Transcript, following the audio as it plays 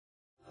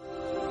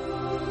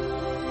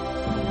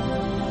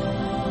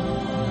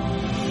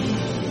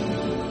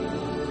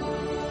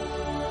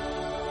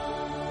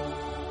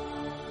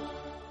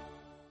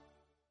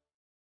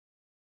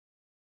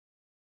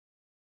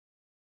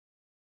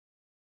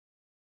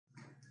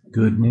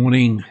Good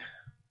morning,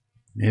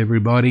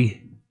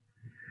 everybody.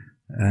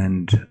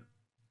 And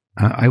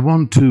I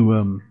want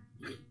to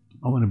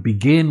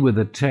begin with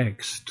a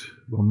text,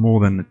 or more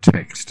than a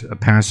text, a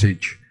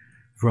passage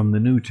from the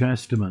New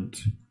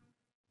Testament.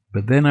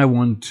 But then I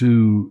want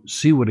to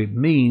see what it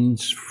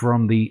means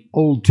from the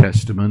Old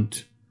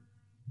Testament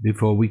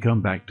before we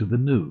come back to the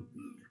New.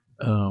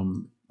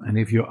 And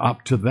if you're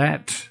up to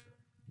that,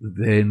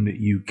 then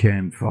you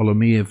can follow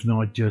me. If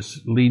not,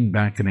 just lean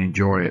back and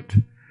enjoy it.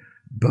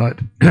 But,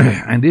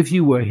 and if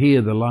you were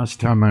here the last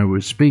time I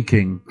was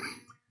speaking,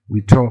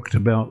 we talked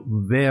about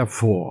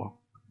therefore.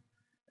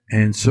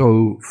 And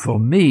so for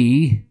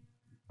me,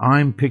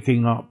 I'm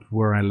picking up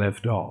where I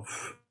left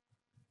off.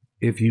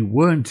 If you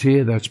weren't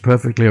here, that's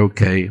perfectly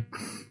okay.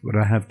 What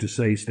I have to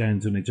say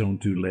stands on its own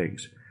two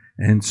legs.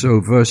 And so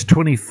verse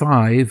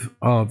 25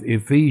 of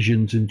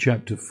Ephesians in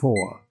chapter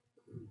 4.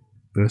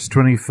 Verse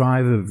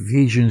 25 of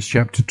Ephesians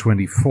chapter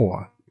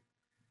 24.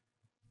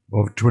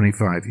 Or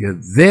 25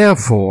 here.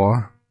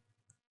 Therefore,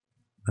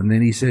 and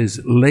then he says,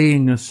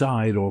 laying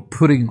aside or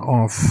putting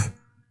off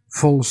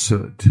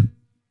falsehood.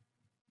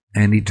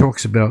 And he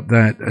talks about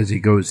that as he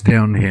goes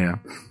down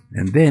here.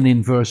 And then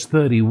in verse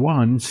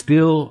 31,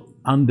 still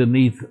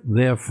underneath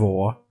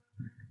therefore,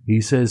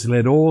 he says,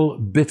 let all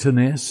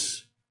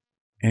bitterness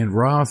and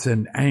wrath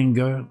and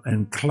anger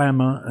and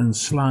clamor and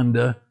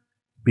slander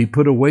be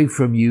put away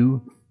from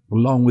you,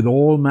 along with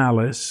all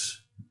malice.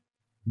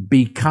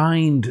 Be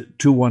kind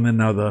to one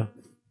another,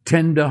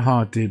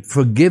 tender-hearted,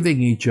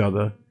 forgiving each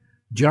other,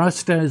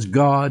 just as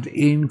God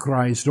in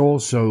Christ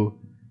also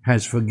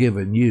has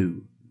forgiven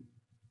you.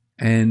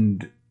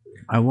 And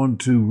I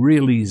want to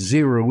really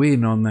zero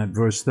in on that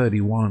verse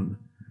 31.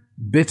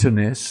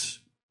 Bitterness,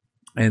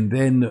 and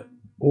then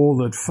all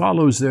that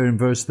follows there in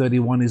verse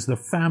 31 is the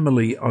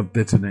family of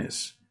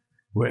bitterness.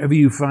 Wherever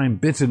you find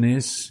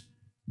bitterness,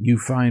 you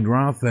find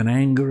wrath and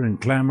anger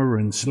and clamor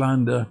and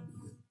slander,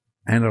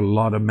 and a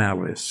lot of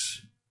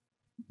malice.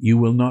 You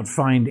will not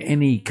find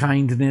any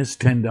kindness,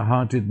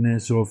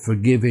 tender-heartedness, or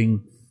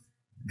forgiving,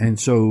 and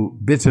so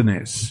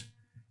bitterness.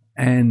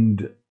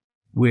 And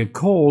we're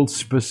called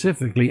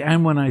specifically,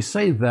 and when I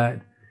say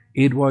that,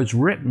 it was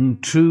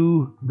written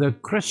to the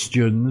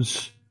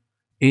Christians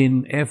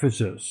in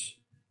Ephesus.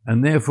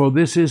 And therefore,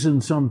 this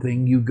isn't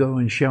something you go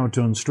and shout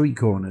on street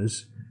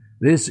corners.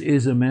 This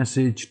is a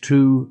message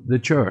to the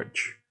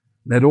church.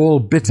 Let all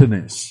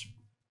bitterness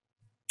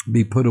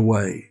be put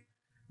away.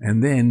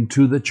 And then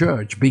to the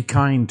church, be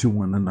kind to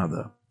one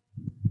another.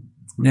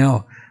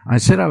 Now, I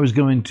said I was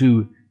going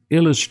to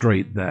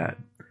illustrate that.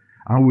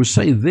 I will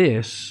say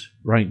this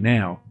right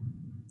now,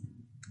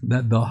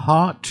 that the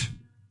heart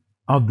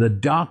of the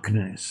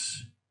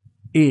darkness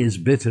is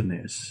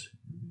bitterness.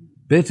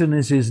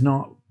 Bitterness is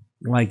not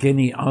like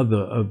any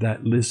other of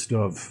that list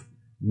of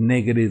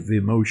negative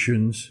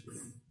emotions.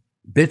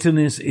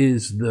 Bitterness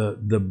is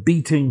the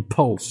beating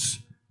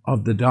pulse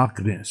of the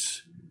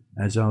darkness,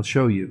 as I'll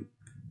show you.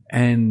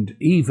 And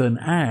even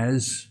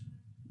as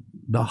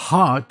the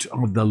heart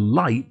of the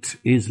light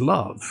is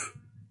love,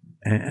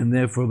 and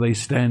therefore they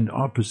stand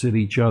opposite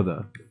each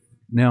other.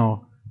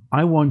 Now,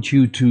 I want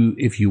you to,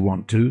 if you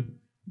want to,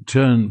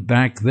 turn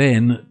back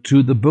then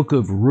to the book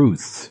of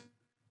Ruth.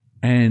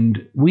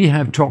 And we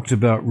have talked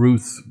about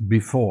Ruth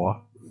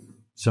before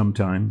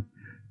sometime,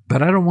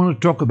 but I don't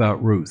want to talk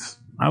about Ruth.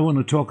 I want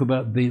to talk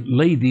about the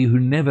lady who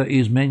never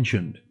is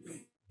mentioned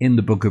in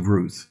the book of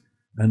Ruth,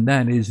 and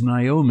that is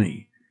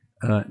Naomi.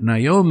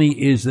 Naomi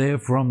is there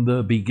from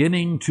the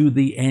beginning to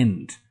the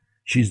end.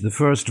 She's the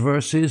first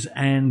verses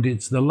and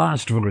it's the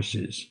last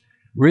verses.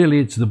 Really,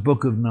 it's the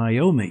book of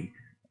Naomi,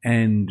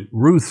 and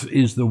Ruth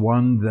is the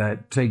one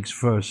that takes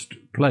first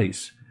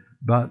place.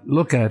 But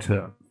look at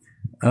her.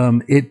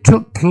 It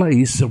took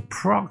place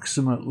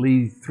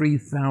approximately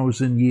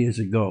 3,000 years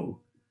ago.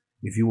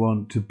 If you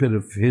want a bit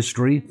of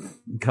history,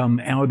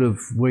 come out of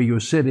where you're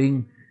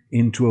sitting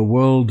into a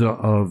world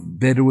of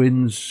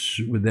Bedouins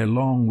with their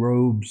long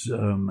robes,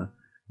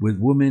 with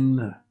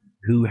women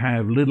who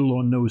have little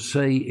or no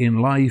say in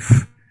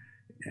life.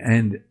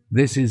 And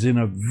this is in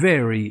a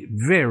very,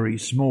 very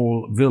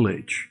small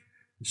village.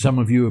 Some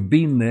of you have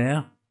been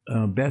there,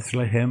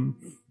 Bethlehem,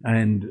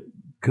 and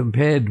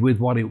compared with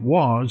what it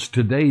was,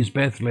 today's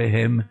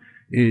Bethlehem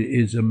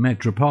is a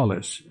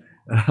metropolis.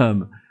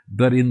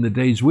 But in the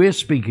days we're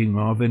speaking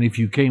of, and if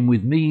you came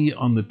with me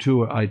on the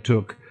tour I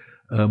took,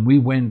 we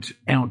went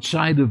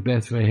outside of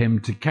Bethlehem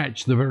to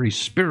catch the very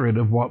spirit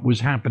of what was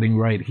happening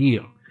right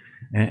here.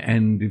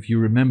 And if you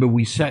remember,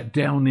 we sat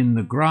down in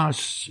the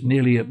grass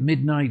nearly at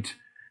midnight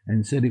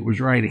and said it was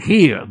right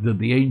here that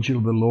the angel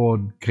of the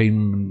Lord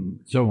came, and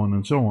so on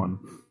and so on.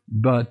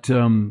 But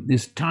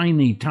this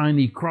tiny,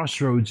 tiny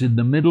crossroads in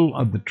the middle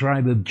of the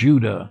tribe of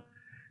Judah,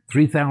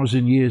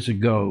 3,000 years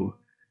ago,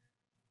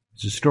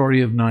 it's the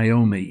story of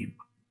Naomi.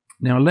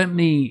 Now, let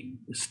me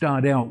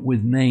start out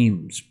with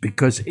names,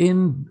 because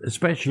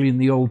especially in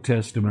the Old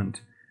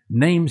Testament,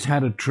 names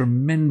had a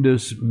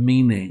tremendous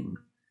meaning.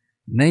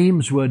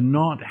 Names were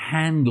not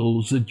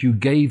handles that you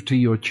gave to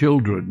your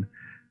children,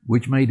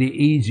 which made it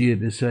easier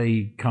to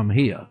say, come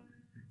here.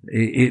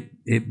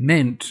 It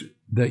meant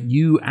that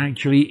you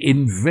actually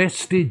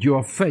invested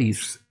your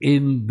faith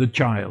in the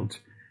child,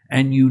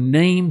 and you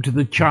named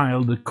the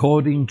child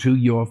according to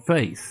your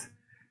faith.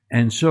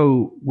 And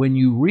so when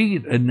you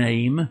read a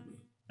name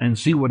and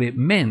see what it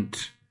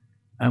meant,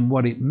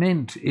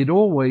 it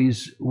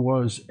always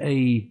was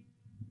a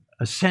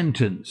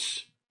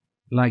sentence.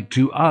 Like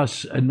to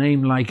us, a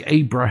name like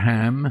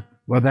Abraham,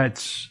 well,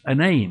 that's a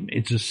name.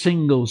 It's a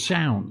single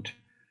sound.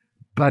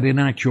 But in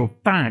actual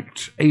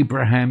fact,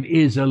 Abraham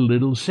is a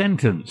little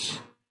sentence.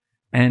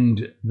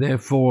 And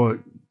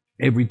therefore,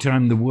 every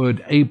time the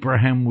word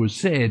Abraham was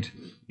said,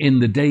 in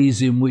the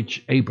days in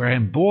which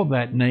Abraham bore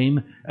that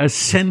name, a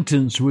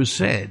sentence was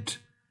said.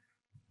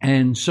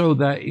 And so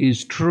that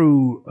is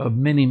true of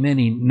many,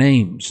 many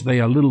names. They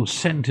are little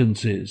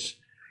sentences.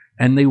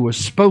 And they were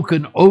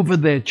spoken over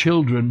their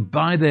children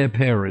by their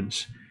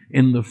parents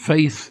in the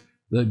faith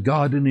that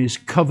God in his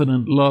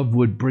covenant love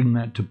would bring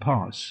that to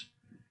pass.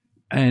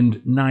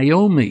 And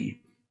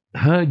Naomi,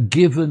 her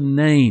given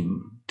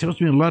name, tells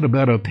me a lot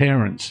about her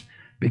parents,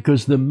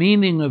 because the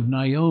meaning of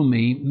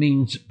Naomi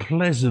means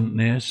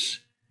pleasantness,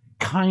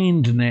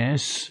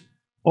 kindness,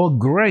 or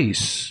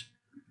grace.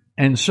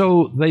 And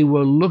so they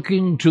were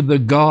looking to the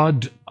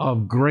God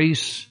of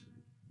grace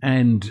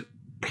and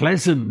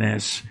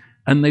pleasantness,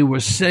 and they were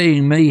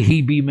saying, may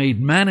he be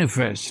made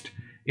manifest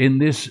in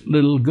this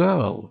little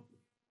girl.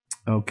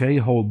 Okay,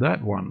 hold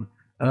that one.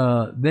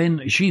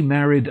 Then she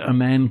married a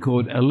man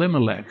called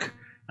Elimelech.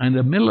 And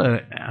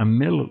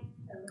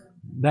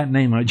that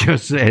name I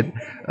just said,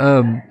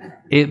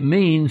 it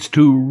means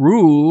to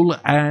rule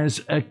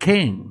as a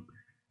king.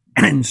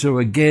 And so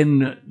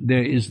again,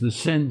 there is the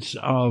sense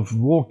of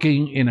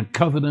walking in a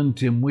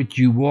covenant in which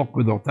you walk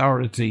with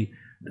authority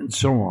and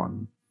so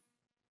on.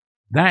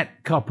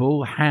 That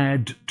couple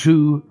had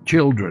 2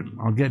 children.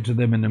 I'll get to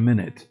them in a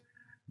minute.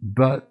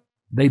 But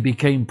they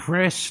became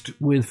pressed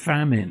with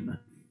famine.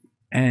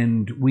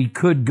 And we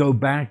could go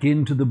back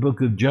into the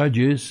book of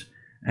Judges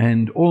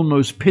and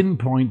almost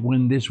pinpoint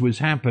when this was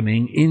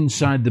happening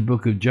inside the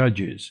book of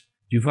Judges.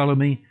 Do you follow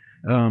me?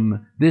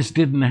 This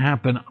didn't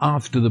happen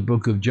after the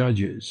book of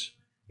Judges.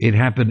 It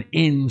happened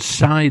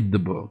inside the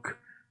book.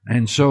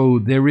 And so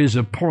there is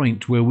a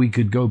point where we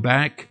could go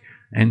back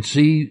and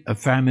see a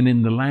famine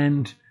in the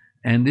land.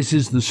 And this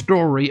is the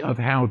story of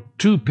how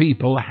 2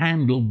 people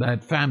handled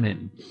that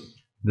famine.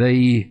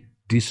 They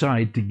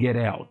decide to get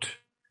out.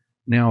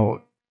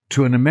 Now,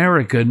 to an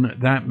American,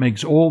 that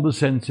makes all the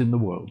sense in the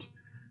world,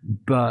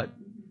 but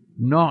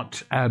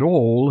not at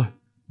all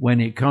when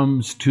it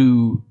comes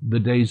to the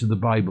days of the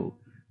Bible.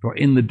 For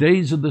in the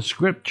days of the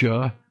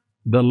scripture,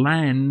 the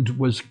land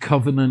was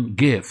covenant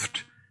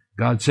gift.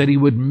 God said he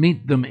would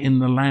meet them in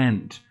the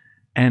land,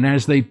 and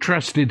as they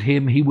trusted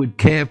him, he would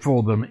care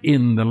for them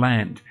in the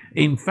land.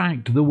 In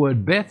fact, the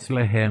word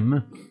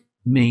Bethlehem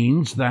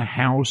means the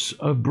house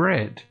of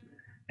bread.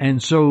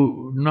 And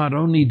so not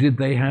only did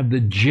they have the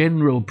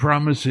general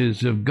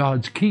promises of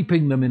God's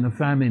keeping them in a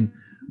famine,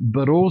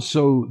 but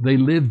also they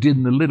lived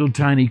in the little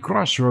tiny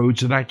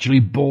crossroads that actually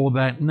bore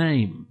that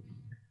name.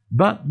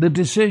 But the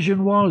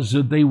decision was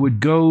that they would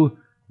go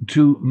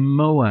to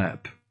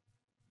Moab.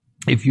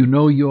 If you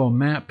know your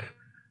map,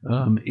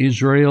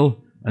 Israel,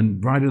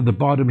 and right at the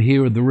bottom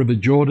here of the River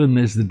Jordan,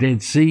 there's the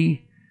Dead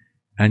Sea.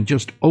 And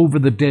just over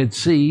the Dead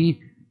Sea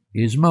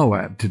is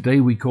Moab. Today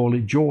we call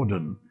it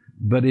Jordan.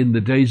 But in the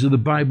days of the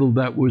Bible,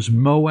 that was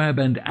Moab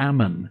and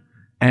Ammon.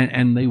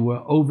 And they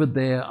were over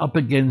there up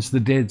against the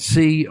Dead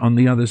Sea on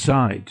the other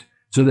side.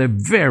 So they're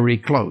very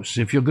close.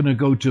 If you're going to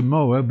go to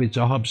Moab, it's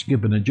a hop,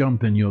 skip, and a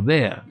jump, and you're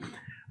there.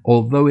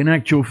 Although in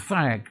actual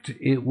fact,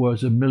 it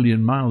was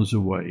 1,000,000 miles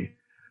away.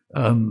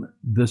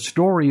 The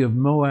story of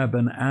Moab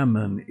and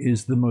Ammon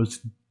is the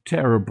most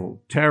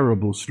terrible,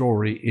 terrible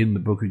story in the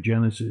book of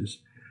Genesis.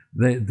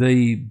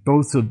 They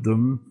both of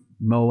them,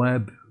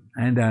 Moab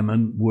and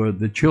Ammon, were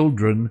the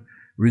children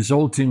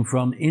resulting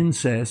from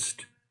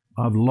incest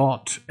of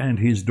Lot and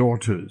his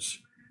daughters.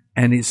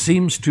 And it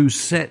seems to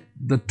set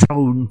the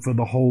tone for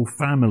the whole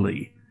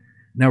family.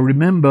 Now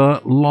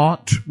remember,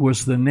 Lot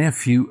was the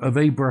nephew of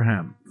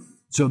Abraham.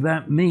 So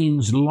that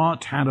means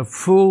Lot had a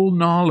full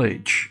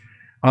knowledge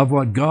of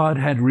what God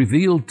had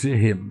revealed to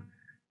him.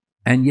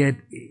 And yet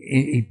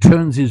he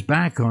turns his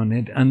back on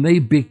it, and they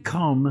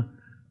become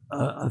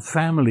a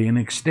family, an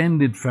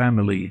extended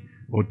family,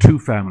 or 2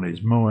 families,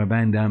 Moab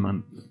and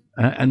Ammon.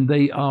 And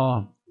they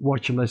are,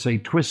 what shall I say,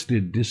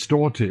 twisted,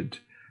 distorted.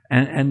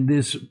 And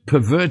this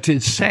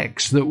perverted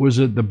sex that was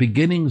at the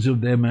beginnings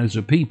of them as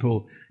a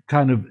people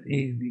kind of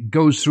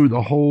goes through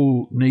the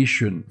whole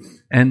nation.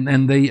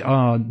 And they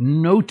are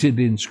noted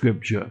in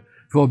Scripture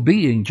for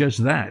being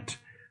just that.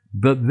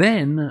 But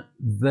then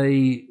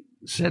they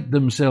set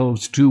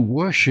themselves to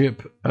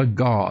worship a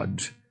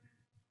god,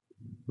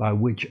 by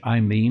which I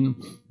mean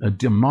a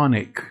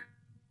demonic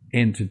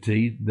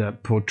entity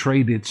that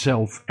portrayed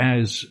itself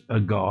as a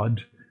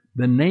god.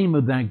 The name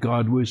of that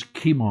god was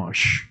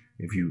Chemosh,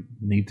 if you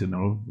need to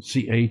know,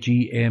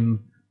 Chemosh.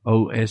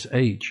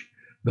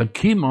 But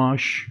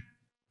Chemosh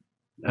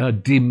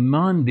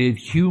demanded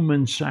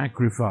human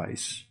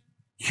sacrifice.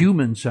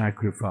 human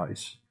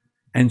sacrifice.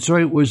 And so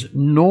it was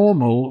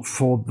normal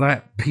for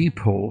that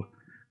people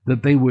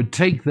that they would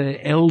take their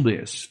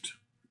eldest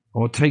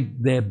or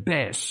take their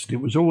best. It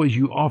was always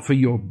you offer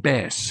your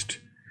best.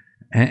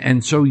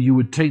 And so you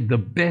would take the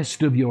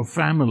best of your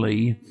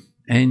family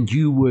and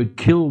you would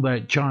kill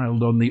that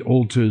child on the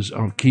altars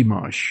of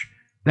Chemosh.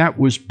 That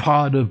was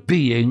part of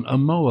being a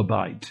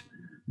Moabite.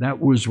 That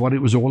was what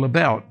it was all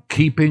about,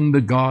 keeping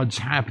the gods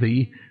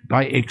happy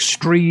by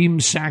extreme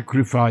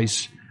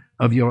sacrifice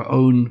of your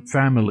own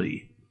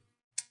family.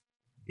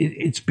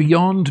 It's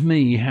beyond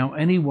me how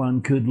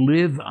anyone could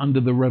live under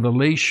the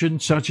revelation,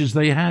 such as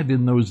they had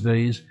in those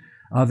days,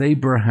 of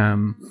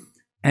Abraham,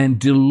 and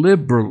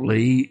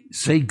deliberately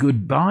say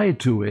goodbye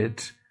to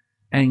it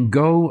and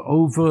go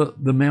over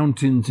the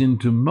mountains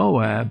into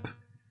Moab,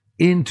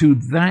 into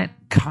that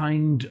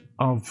kind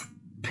of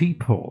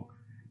people.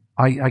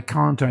 I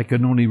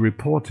can only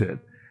report it.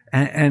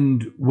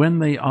 And when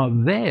they are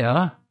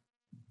there,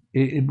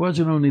 it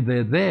wasn't only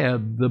they're there,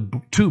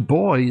 the two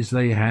boys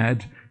they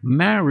had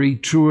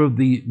married two of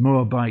the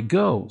Moabite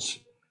girls.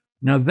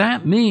 Now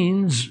that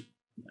means,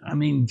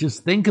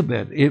 just think of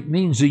it. It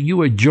means that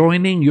you are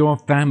joining your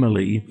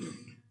family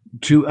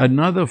to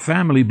another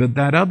family, but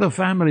that other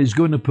family is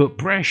going to put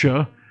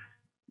pressure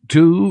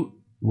to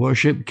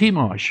worship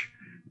Chemosh.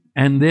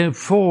 And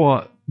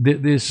therefore,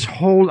 this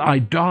whole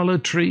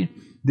idolatry,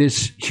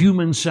 this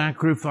human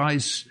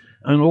sacrifice,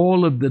 and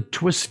all of the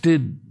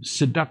twisted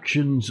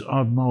seductions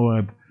of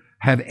Moab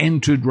have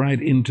entered right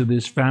into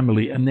this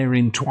family, and they're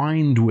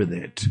entwined with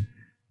it.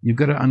 You've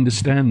got to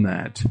understand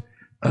that.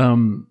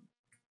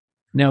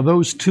 Now,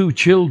 those two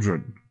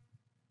children,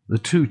 boy,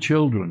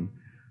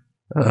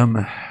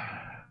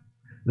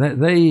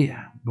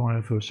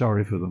 I feel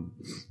sorry for them.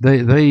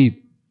 They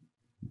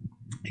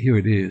here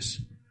it is.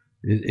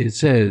 It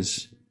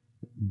says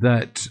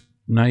that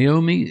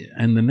Naomi,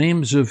 and the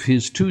names of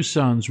his two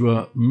sons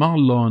were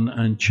Mahlon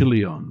and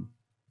Chilion.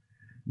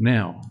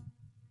 Now,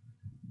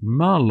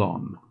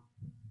 Mahlon,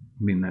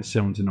 that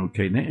sounds an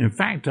okay name. In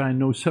fact, I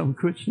know some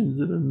Christians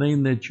that have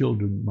named their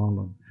children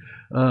Mahlon.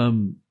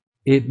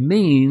 It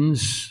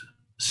means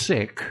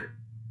sick,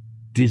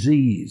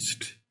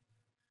 diseased.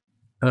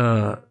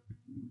 What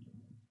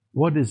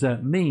does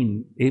that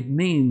mean? It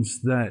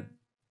means that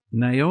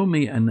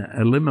Naomi and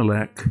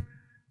Elimelech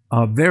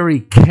are very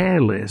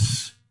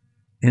careless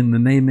in the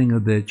naming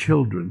of their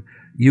children.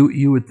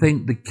 You would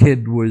think the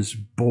kid was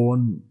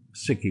born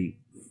sicky,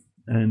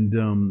 and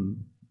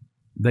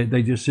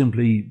they just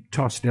simply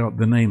tossed out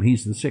the name,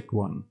 he's the sick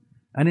one.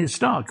 And it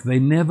stuck. They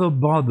never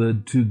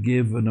bothered to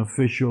give an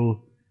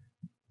official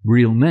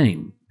real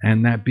name,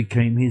 and that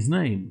became his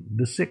name,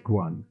 the sick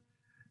one.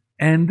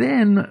 And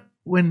then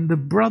when the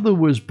brother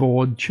was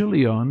born,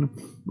 Chilion,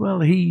 well,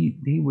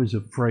 he was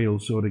a frail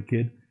sort of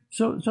kid,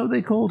 so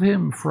they called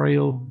him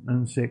frail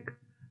and sick.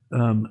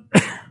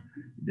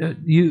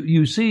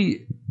 You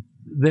see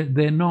that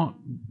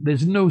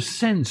there's no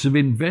sense of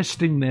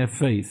investing their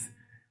faith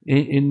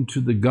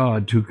into the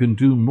God who can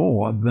do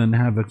more than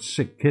have a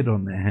sick kid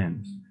on their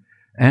hands.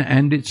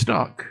 And it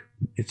stuck.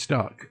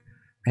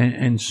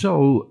 And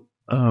so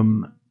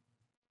the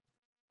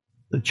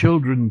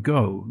children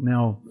go.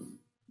 Now,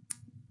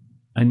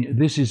 and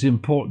this is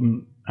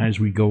important as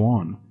we go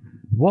on.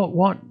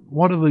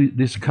 What are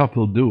this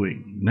couple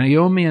doing?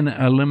 Naomi and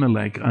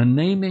Elimelech are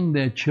naming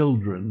their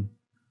children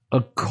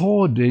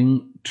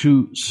according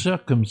to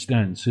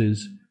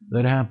circumstances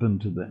that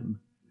happened to them.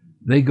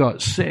 They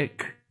got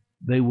sick.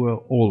 They were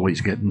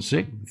always getting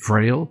sick,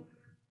 frail.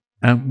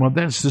 Well,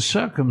 that's the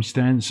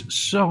circumstance.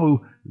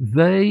 So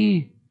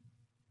they,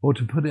 or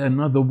to put it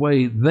another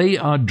way, they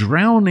are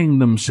drowning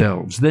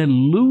themselves. They're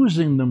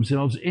losing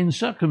themselves in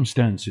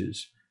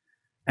circumstances.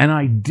 An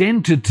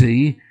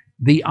identity,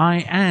 the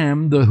I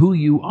am, the who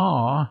you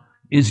are,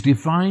 is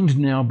defined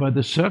now by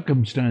the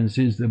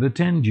circumstances that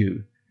attend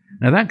you.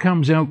 Now that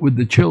comes out with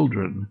the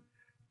children.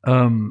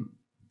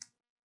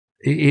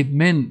 It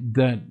meant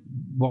that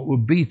what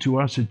would be to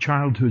us a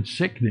childhood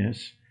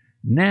sickness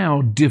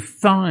now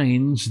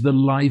defines the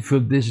life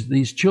of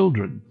these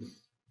children.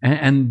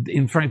 And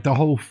in fact, the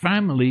whole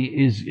family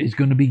is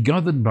going to be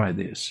governed by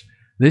this.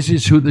 This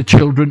is who the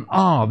children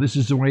are. This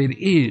is the way it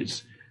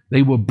is.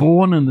 They were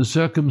born, and the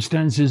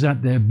circumstances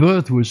at their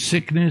birth was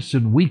sickness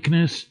and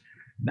weakness.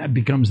 That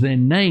becomes their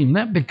name.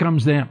 That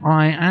becomes their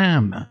I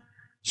am.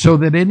 So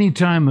that any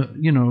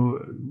time,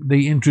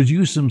 they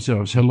introduce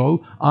themselves,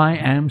 hello, I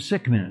am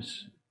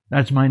sickness.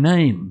 That's my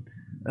name.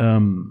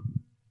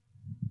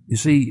 You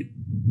see,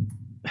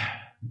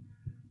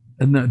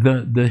 and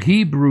the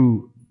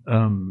Hebrew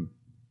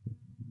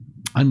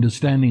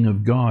understanding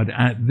of God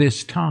at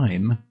this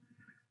time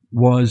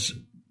was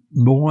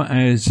more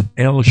as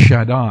El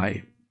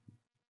Shaddai.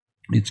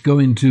 It's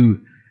going to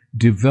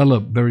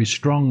develop very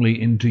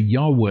strongly into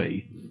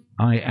Yahweh,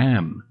 I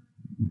am.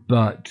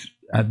 But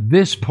at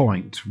this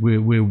point,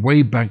 we're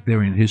way back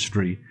there in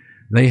history,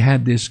 they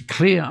had this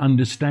clear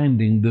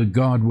understanding that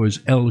God was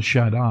El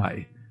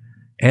Shaddai.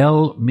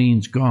 El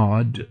means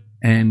God,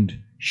 and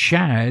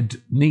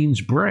Shad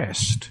means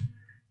breast.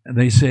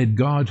 They said,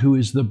 God who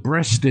is the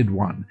breasted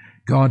one,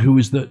 God who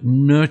is the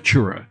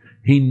nurturer.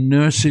 He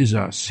nurses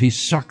us, he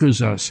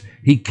succors us,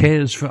 he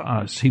cares for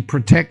us, he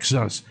protects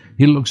us,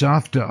 he looks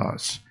after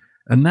us.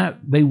 And that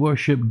they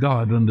worship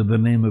God under the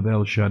name of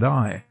El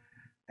Shaddai.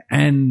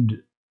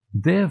 And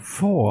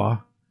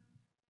therefore,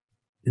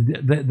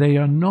 they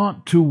are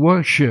not to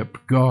worship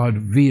God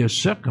via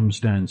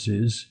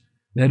circumstances.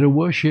 They're to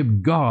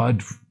worship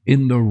God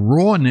in the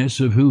rawness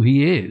of who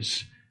he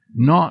is,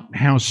 not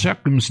how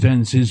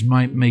circumstances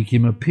might make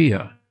him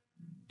appear.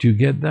 Do you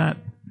get that?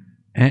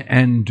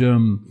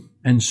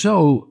 And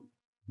so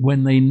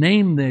when they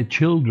name their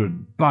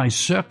children by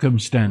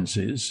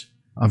circumstances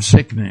of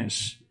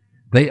sickness,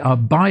 they are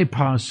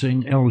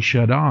bypassing El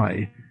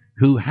Shaddai,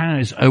 who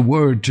has a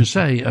word to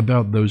say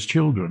about those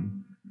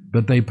children,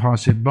 but they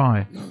pass it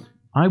by.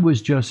 I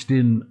was just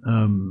in,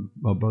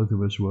 both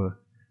of us were,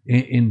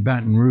 in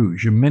Baton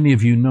Rouge, and many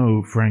of you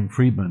know Frank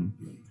Friedman,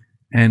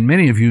 and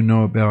many of you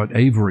know about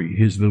Avery,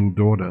 his little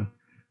daughter.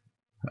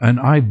 And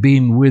I've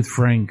been with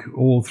Frank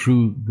all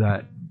through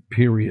that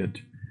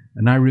period.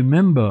 And I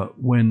remember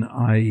when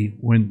I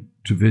went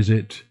to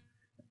visit,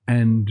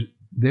 and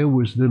there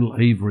was little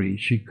Avery.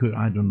 She could,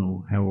 I don't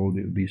know how old,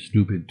 it would be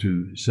stupid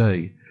to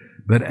say,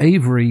 but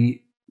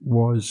Avery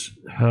was,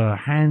 her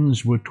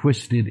hands were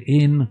twisted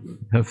in,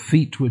 her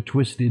feet were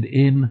twisted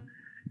in,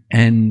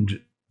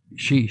 and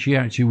she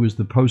actually was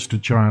the poster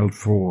child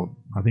for,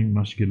 I think,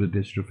 muscular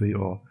dystrophy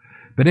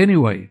but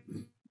anyway,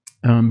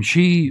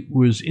 she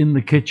was in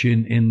the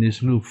kitchen in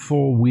this little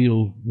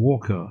four-wheel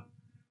walker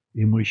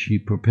in which she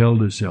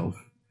propelled herself.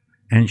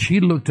 And she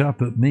looked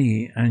up at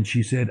me and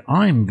she said,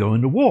 I'm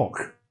going to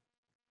walk.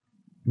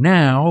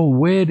 Now,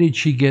 where did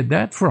she get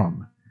that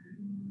from?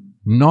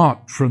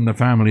 Not from the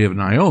family of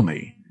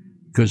Naomi,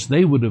 because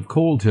they would have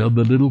called her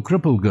the little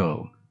cripple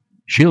girl.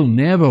 She'll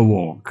never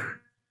walk.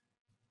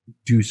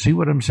 Do you see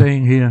what I'm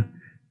saying here?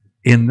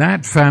 In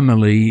that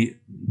family,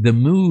 the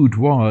mood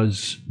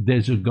was,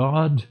 there's a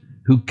God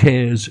who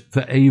cares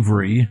for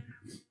Avery,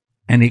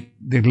 and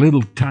the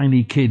little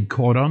tiny kid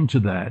caught on to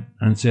that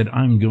and said,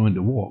 I'm going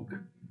to walk.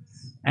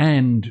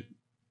 And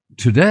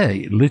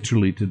today,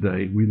 literally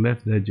today, we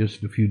left there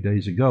just a few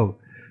days ago,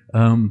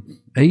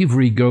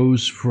 Avery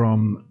goes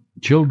from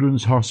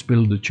children's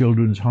hospital to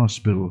children's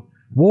hospital,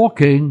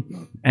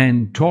 walking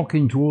and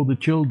talking to all the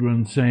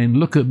children, saying,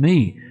 look at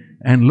me,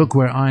 and look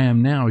where I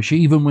am now. She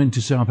even went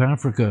to South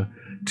Africa,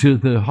 to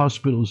the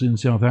hospitals in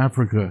South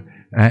Africa,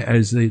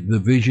 as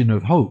the vision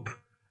of hope,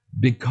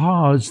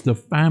 because the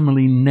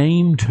family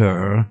named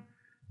her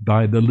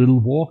by the little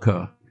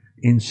walker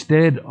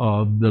instead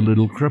of the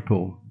little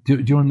cripple.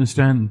 Do you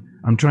understand?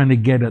 I'm trying to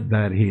get at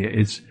that here.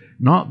 It's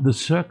not the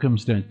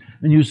circumstance.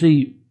 And you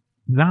see,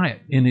 that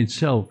in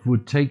itself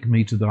would take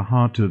me to the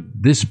heart of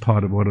this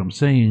part of what I'm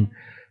saying.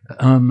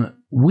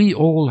 We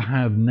all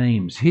have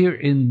names. Here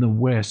in the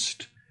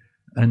West,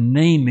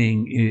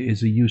 naming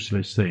is a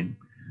useless thing.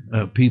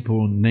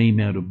 People name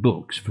out of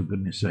books, for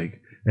goodness sake.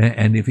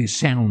 And if it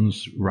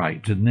sounds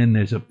right, and then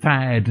there's a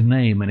fad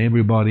name, and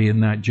everybody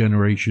in that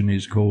generation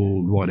is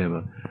called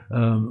whatever.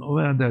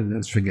 Well,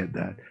 let's forget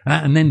that.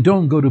 And then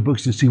don't go to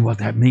books to see what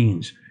that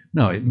means.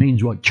 No, it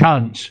means what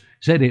chance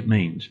said it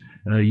means.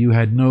 You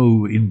had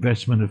no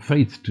investment of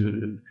faith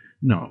to...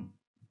 No,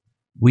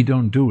 we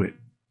don't do it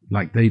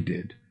like they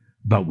did,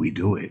 but we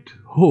do it.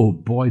 Oh,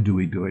 boy, do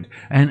we do it.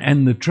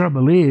 And the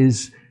trouble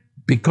is,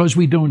 because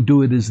we don't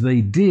do it as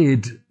they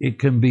did, it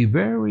can be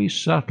very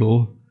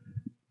subtle.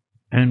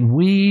 And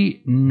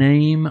we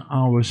name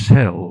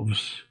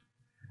ourselves,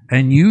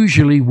 and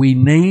usually we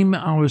name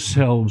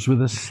ourselves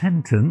with a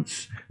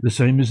sentence, the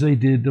same as they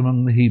did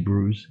among the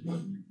Hebrews,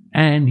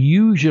 and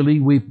usually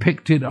we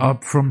picked it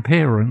up from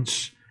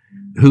parents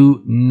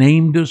who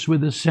named us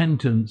with a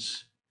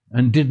sentence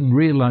and didn't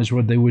realize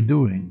what they were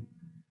doing.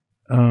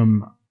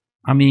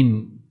 I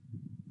mean,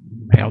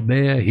 out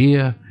there,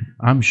 here,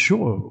 I'm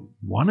sure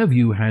one of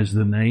you has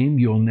the name,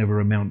 you'll never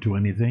amount to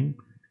anything.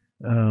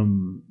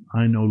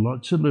 I know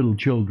lots of little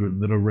children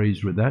that are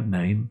raised with that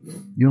name.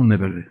 You'll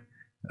never...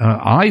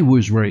 I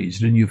was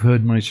raised, and you've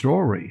heard my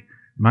story.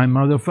 My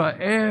mother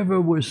forever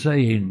was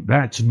saying,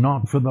 that's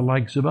not for the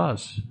likes of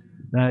us.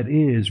 That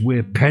is,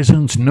 we're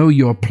peasants, know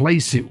your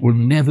place, it will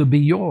never be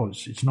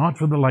yours. It's not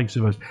for the likes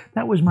of us.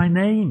 That was my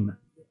name.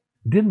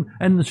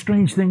 And the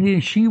strange thing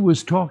is, she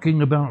was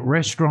talking about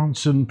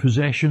restaurants and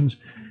possessions.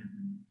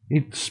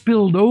 It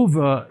spilled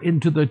over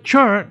into the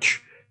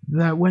church,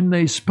 that when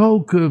they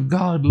spoke of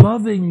God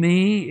loving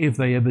me, if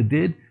they ever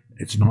did,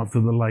 it's not for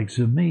the likes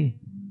of me.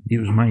 It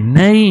was my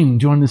name.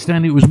 Do you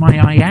understand? It was my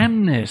I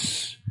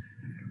amness.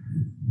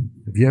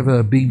 Have you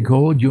ever been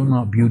called, you're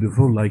not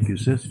beautiful like your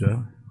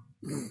sister?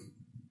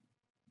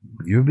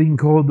 Have you ever been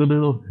called the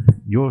little,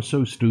 you're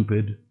so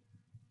stupid?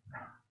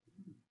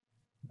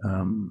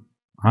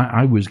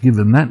 I was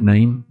given that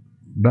name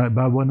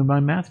by one of my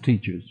math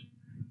teachers.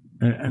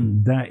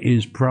 And that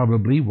is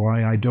probably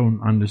why I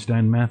don't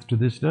understand math to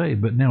this day.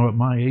 But now at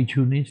my age,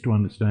 who needs to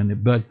understand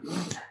it? But,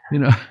 you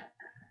know,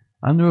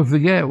 I'll never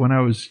forget when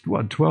I was,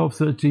 12,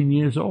 13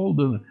 years old,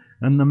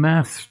 and the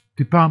math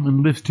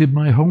department lifted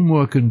my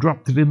homework and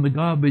dropped it in the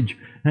garbage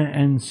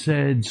and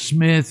said,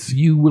 "Smith,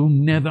 you will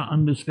never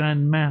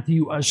understand math.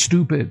 You are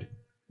stupid."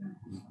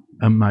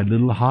 And my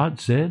little heart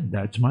said,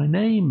 "That's my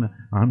name.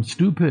 I'm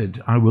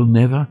stupid. I will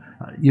never."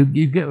 You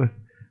get.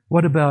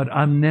 What about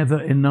I'm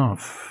never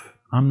enough?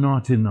 I'm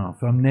not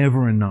enough. I'm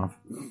never enough.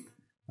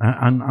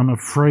 I'm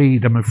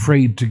afraid. I'm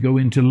afraid to go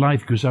into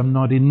life because I'm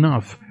not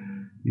enough.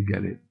 You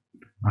get it.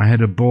 I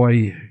had a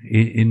boy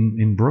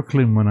in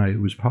Brooklyn when I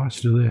was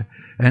pastor there,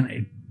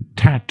 and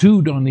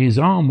tattooed on his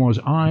arm was,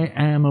 "I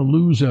am a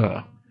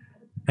loser."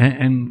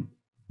 And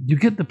you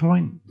get the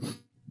point.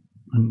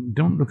 And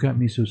don't look at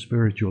me so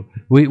spiritual.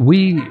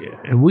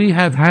 We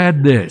have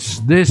had this.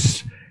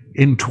 This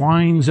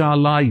entwines our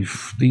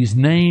life, these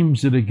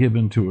names that are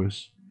given to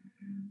us.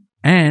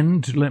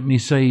 And let me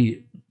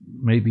say,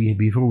 maybe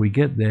before we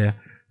get there,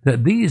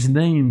 that these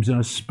names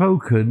are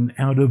spoken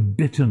out of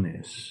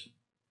bitterness.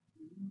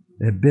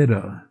 They're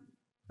bitter.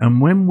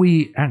 And when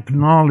we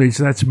acknowledge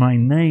that's my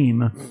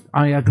name,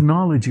 I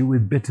acknowledge it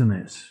with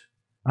bitterness.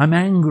 I'm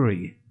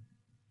angry.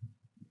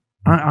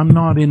 I'm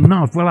not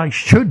enough. Well, I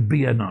should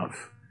be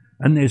enough.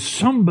 And there's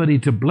somebody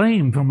to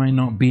blame for my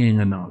not being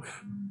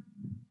enough.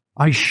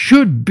 I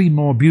should be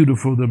more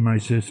beautiful than my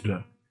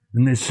sister.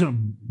 And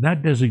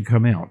that doesn't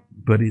come out,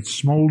 but it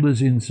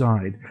smolders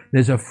inside.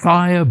 There's a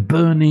fire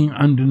burning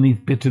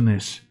underneath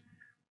bitterness,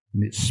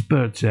 and it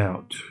spurts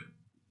out.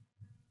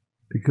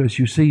 Because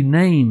you see,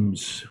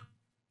 names,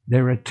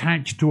 they're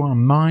attached to our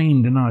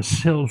mind and our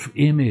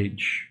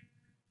self-image.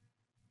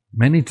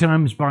 Many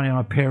times by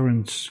our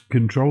parents'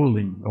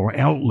 controlling or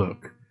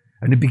outlook.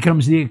 And it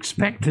becomes the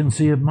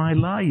expectancy of my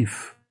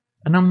life.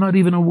 And I'm not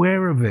even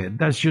aware of it.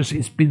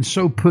 It's been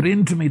so put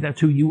into me,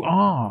 that's who you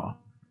are.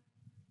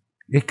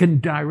 It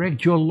can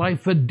direct your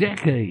life for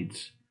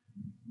decades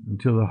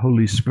until the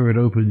Holy Spirit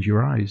opens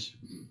your eyes.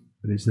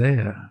 But it's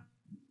there.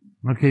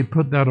 Okay,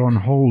 put that on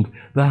hold.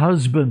 The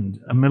husband,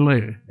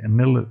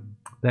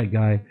 that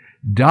guy,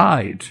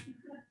 died.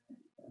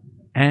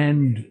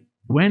 And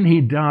when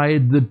he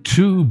died, the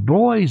two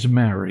boys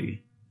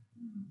marry.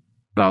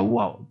 But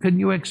what can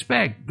you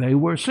expect? They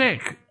were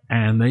sick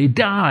and they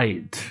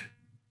died.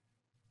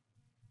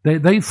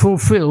 They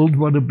fulfilled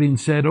what had been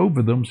said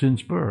over them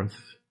since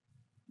birth.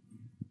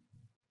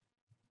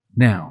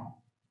 Now,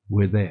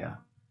 we're there.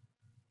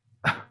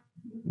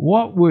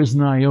 What was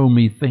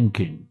Naomi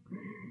thinking?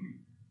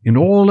 In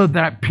all of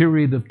that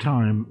period of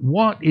time,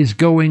 what is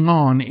going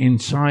on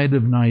inside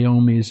of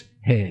Naomi's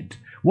head?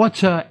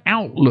 What's her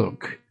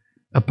outlook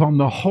upon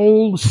the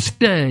whole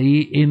stay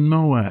in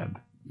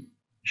Moab?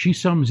 She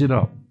sums it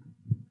up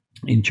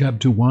in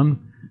chapter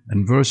 1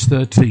 and verse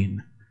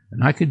 13.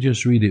 And I could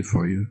just read it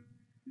for you.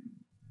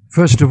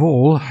 First of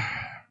all,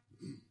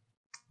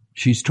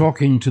 she's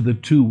talking to the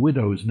two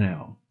widows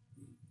now,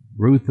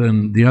 Ruth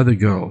and the other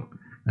girl.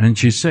 And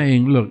she's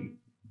saying, look,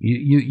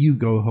 you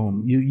go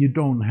home. You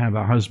don't have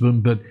a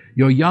husband, but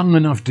you're young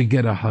enough to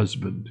get a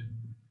husband.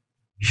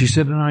 She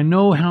said, and I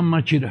know how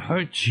much it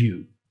hurts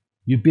you.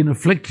 You've been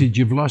afflicted.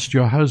 You've lost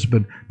your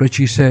husband. But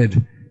she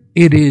said,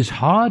 it is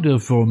harder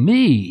for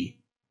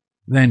me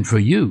than for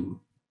you.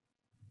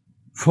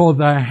 For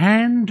the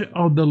hand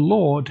of the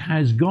Lord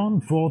has gone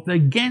forth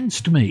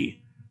against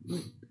me.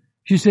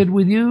 She said,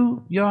 with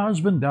you, your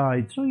husband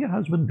died. So your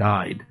husband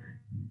died.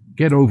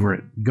 Get over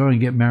it. Go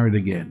and get married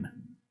again.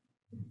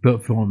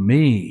 But for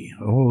me,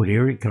 oh,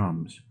 here it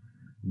comes.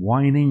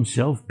 Whining,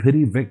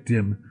 self-pity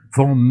victim.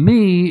 For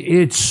me,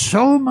 it's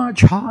so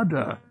much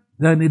harder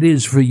than it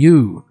is for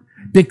you.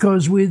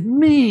 Because with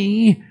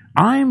me,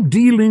 I'm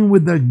dealing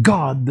with the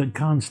God that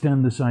can't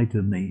stand the sight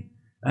of me.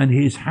 And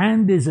his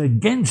hand is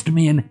against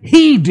me, and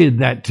he did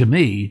that to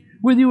me.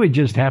 With you, it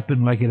just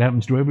happened like it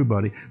happens to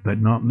everybody, but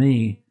not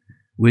me.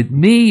 With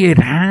me, it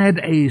had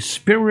a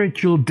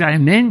spiritual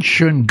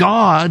dimension.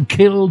 God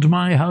killed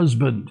my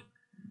husband.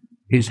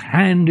 His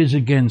hand is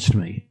against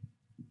me.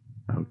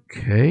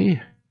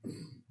 Okay.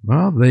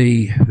 Well,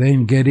 they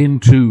then get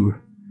into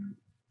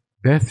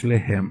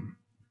Bethlehem.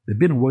 They've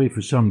been away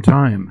for some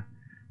time.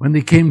 When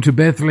they came to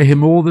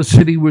Bethlehem, all the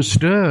city was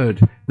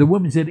stirred. The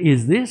woman said,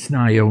 is this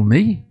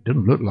Naomi?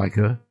 Doesn't look like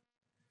her.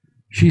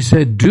 She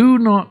said, do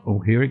not, oh,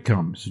 here it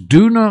comes.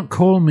 Do not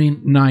call me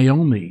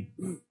Naomi.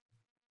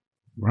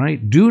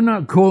 Right? Do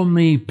not call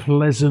me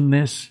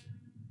pleasantness.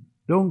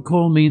 Don't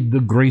call me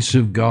the grace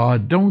of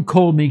God. Don't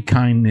call me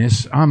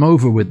kindness. I'm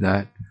over with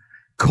that.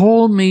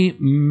 Call me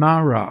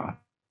Mara,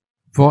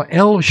 for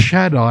El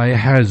Shaddai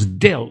has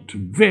dealt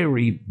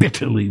very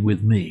bitterly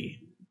with me.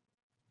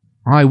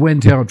 I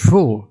went out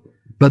full,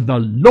 but the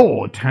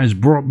Lord has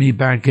brought me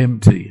back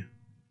empty.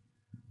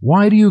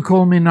 Why do you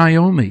call me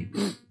Naomi,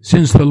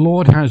 since the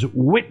Lord has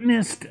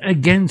witnessed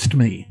against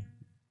me?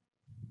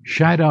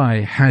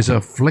 Shaddai has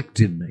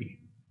afflicted me.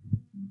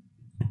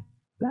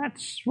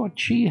 That's what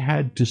she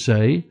had to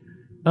say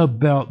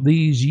about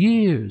these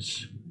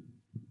years.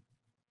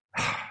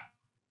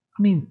 I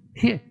mean,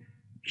 here,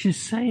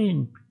 she's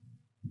saying,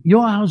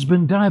 your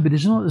husband died, but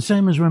it's not the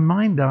same as when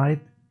mine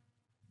died.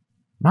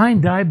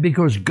 Mine died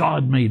because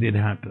God made it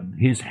happen.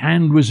 His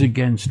hand was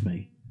against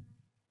me.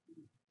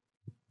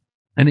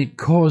 and it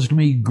caused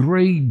me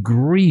great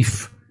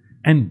grief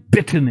and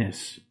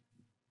bitterness.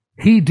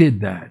 He did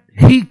that.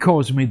 He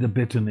caused me the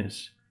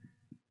bitterness.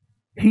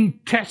 He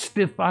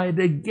testified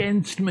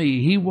against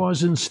me. He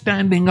wasn't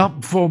standing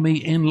up for me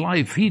in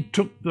life. He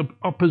took the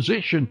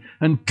opposition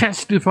and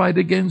testified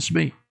against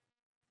me.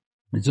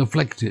 It's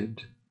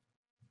afflicted.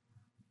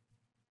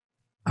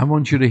 I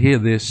want you to hear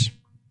this,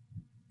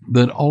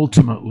 that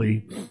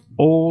ultimately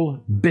all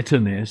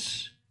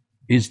bitterness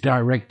is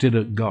directed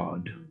at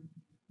God.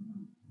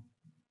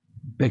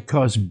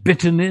 Because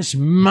bitterness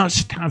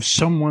must have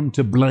someone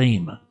to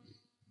blame.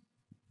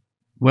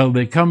 Well,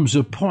 there comes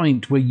a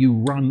point where you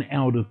run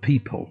out of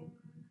people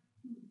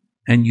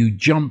and you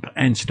jump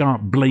and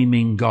start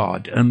blaming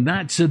God. And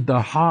that's at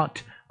the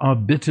heart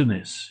of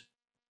bitterness.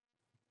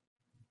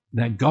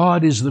 That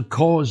God is the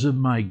cause of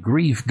my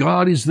grief.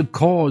 God is the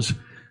cause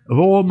of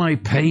all my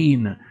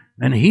pain.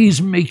 And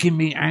He's making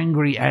me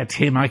angry at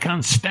Him. I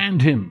can't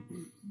stand Him.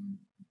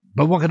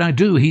 But what can I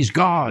do? He's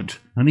God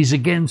and He's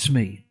against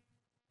me.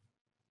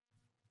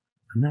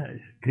 And that,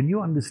 can you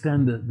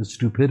understand the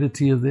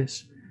stupidity of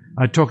this?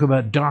 I talk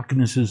about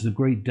darkness as the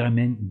great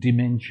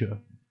dementia.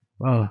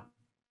 Well,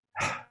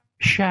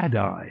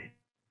 Shaddai,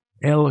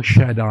 El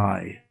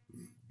Shaddai,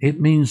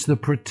 it means the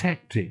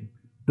protecting,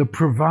 the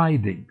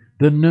providing,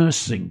 the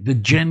nursing, the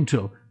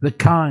gentle, the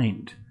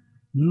kind.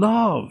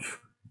 Love,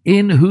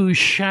 in whose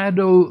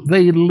shadow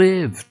they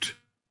lived.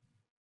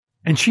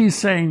 And she's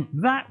saying,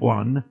 that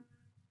one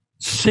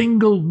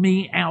singled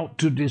me out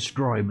to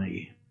destroy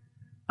me.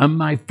 And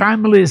my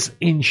family's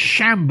in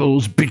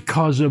shambles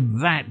because of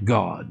that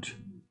God.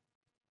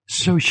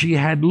 So she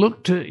had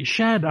looked at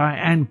Shaddai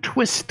and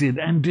twisted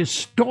and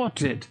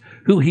distorted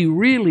who He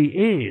really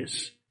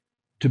is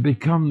to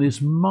become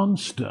this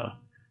monster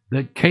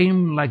that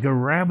came like a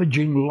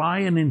ravaging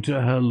lion into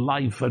her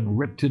life and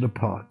ripped it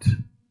apart.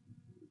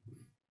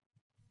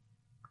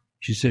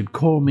 She said,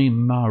 call me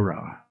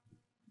Mara.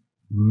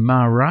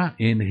 Mara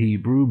in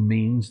Hebrew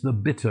means the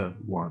bitter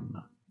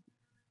one.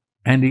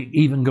 And it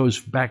even goes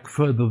back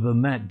further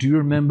than that. Do you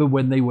remember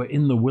when they were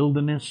in the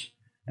wilderness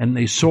and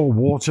they saw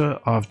water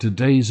after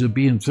days of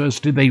being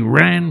thirsty? They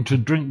ran to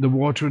drink the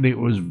water, and it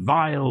was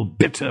vile,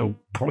 bitter,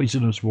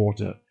 poisonous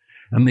water.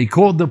 And they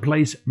called the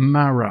place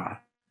Mara.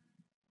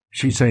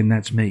 She's saying,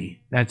 that's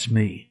me. That's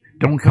me.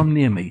 Don't come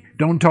near me.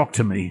 Don't talk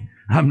to me.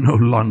 I'm no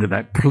longer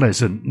that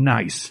pleasant,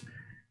 nice,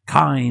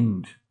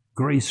 kind,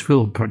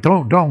 grace-filled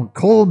person. Don't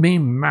call me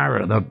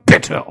Mara, the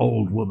bitter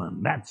old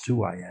woman. That's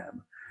who I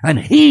am. And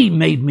He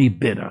made me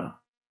bitter.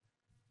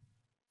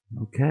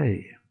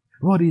 Okay.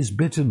 What is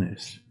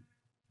bitterness?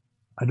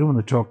 I don't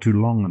want to talk too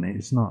long on it.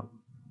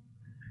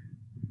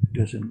 It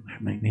doesn't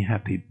make me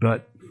happy.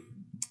 But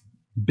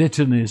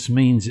bitterness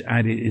means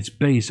at its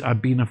base,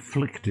 I've been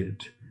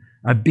afflicted.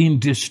 I've been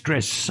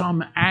distressed.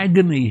 Some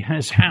agony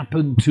has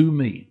happened to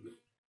me.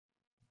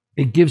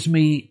 It gives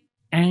me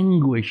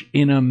anguish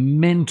in a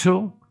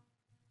mental,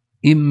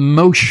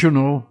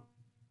 emotional,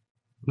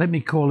 let me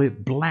call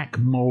it black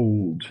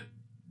mold.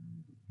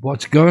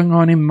 What's going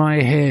on in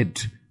my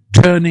head,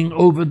 turning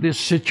over this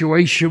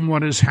situation,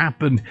 what has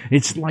happened,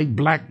 it's like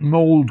black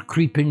mold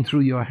creeping through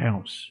your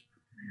house.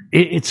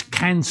 It's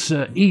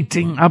cancer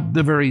eating up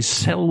the very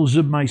cells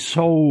of my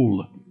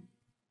soul.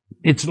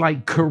 It's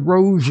like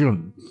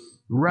corrosion,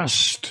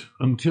 rust,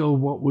 until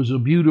what was a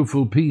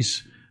beautiful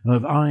piece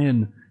of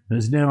iron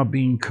has now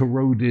been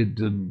corroded,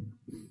 and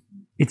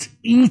it's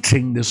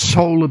eating the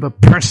soul of a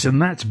person.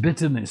 That's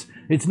bitterness.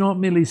 It's not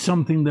merely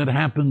something that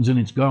happens and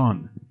it's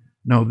gone.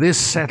 No, this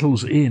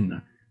settles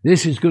in.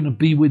 This is going to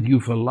be with you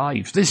for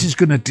life. This is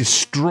going to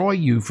destroy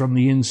you from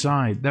the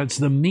inside. That's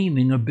the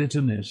meaning of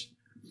bitterness.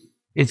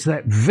 It's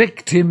that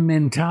victim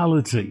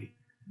mentality.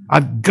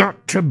 I've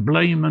got to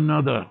blame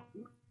another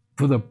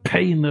for the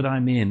pain that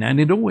I'm in.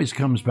 And it always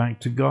comes back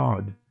to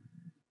God.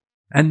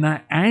 And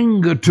that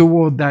anger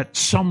toward that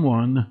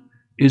someone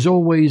is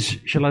always,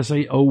 shall I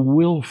say, a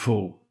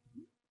willful.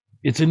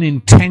 It's an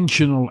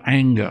intentional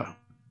anger.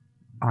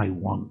 I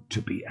want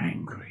to be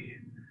angry.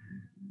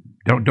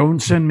 Don't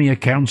send me a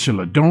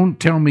counselor. Don't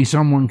tell me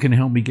someone can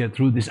help me get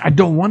through this. I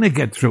don't want to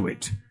get through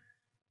it.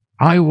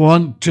 I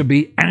want to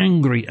be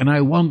angry and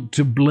I want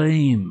to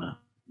blame.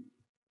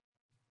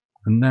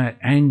 And that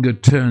anger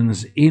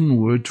turns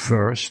inward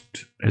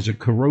first as a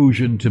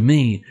corrosion to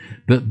me,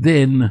 but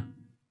then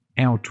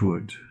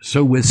outward.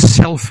 So with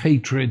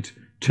self-hatred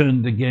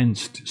turned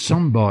against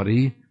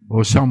somebody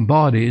or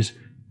somebodies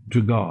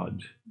to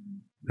God.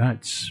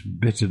 That's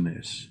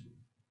bitterness.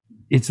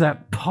 It's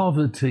that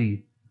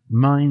poverty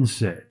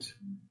mindset,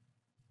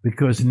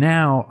 because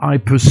now I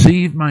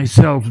perceive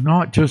myself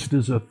not just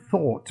as a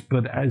thought,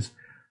 but as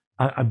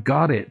I've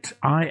got it.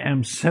 I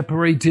am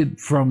separated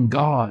from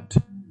God.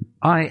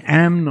 I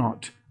am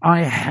not.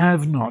 I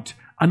have not.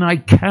 And I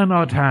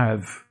cannot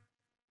have.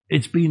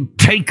 It's been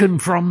taken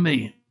from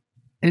me.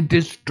 It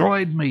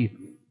destroyed me,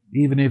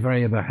 even if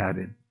I ever had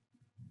it.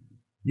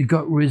 You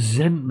got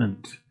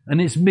resentment, and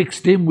it's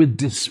mixed in with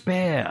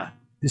despair.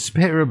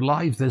 Despair of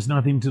life, there's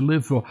nothing to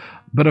live for.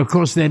 But of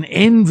course then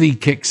envy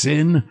kicks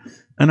in,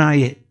 and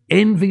I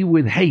envy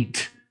with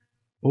hate.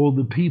 all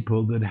the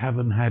people that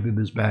haven't had it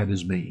as bad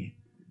as me.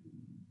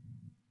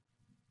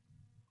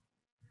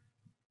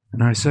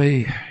 And I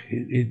say,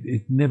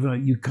 it never,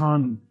 you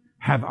can't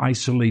have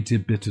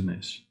isolated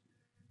bitterness.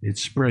 It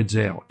spreads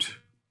out.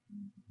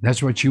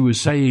 That's what she was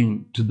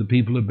saying to the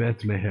people of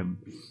Bethlehem.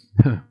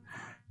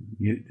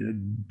 You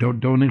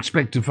don't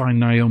expect to find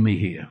Naomi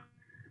here.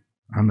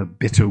 I'm a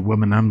bitter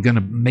woman. I'm going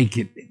to make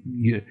it.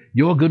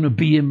 You're going to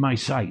be in my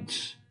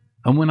sights.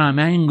 And when I'm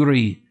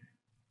angry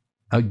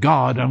at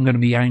God, I'm going to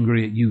be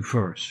angry at you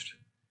first.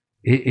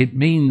 It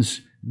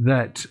means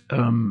that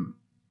I'm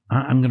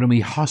going to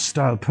be a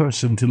hostile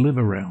person to live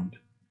around.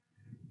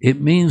 It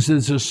means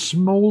there's a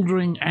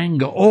smoldering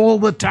anger all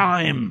the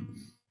time.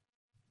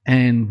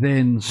 And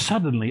then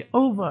suddenly,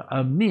 over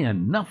a mere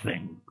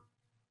nothing,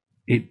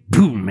 it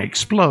boom,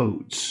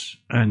 explodes.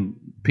 And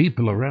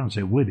people around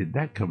say, where did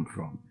that come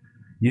from?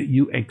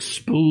 You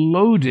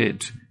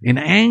exploded in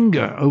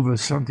anger over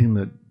something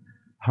that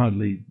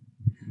hardly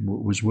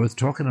was worth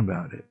talking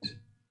about it.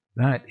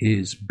 That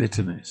is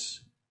bitterness.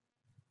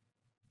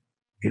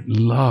 It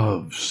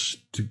loves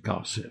to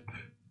gossip.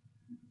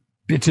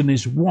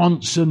 Bitterness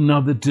wants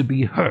another to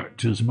be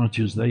hurt as much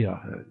as they are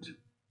hurt.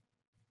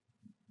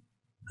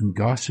 And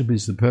gossip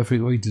is the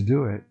perfect way to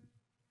do it.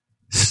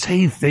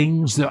 Say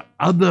things that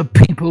other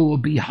people will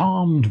be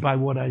harmed by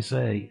what I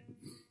say.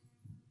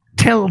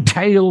 Tell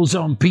tales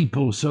on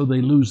people so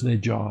they lose their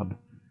job.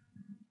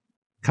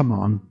 Come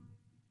on,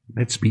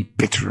 let's be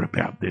bitter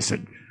about this.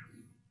 And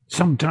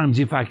sometimes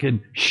if I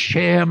can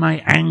share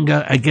my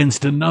anger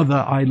against another,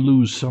 I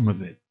lose some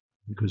of it.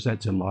 Because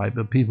that's a lie,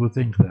 but people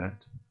think that.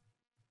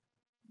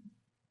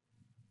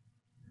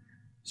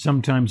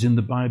 Sometimes in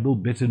the Bible,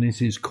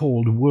 bitterness is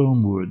called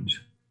wormwood.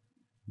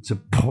 It's a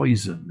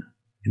poison.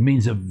 It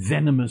means a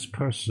venomous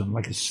person,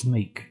 like a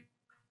snake.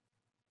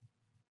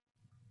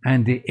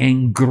 And it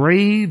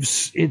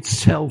engraves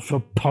itself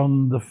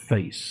upon the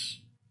face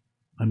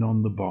and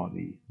on the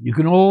body. You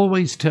can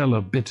always tell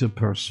a bitter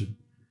person.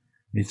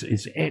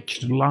 It's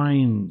etched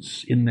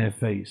lines in their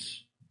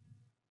face.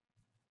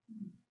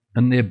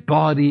 And their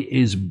body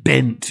is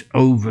bent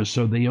over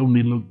so they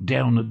only look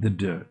down at the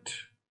dirt.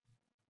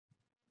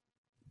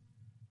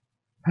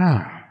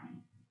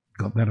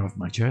 Got that off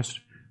my chest.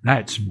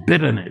 That's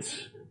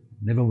bitterness.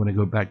 Never want to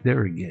go back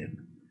there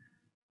again.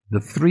 The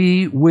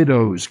 3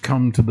 widows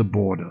come to the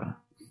border,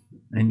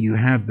 and you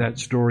have that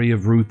story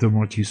of Ruth and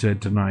what she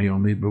said to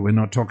Naomi, but we're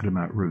not talking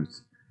about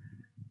Ruth.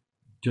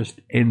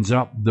 Just ends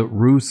up that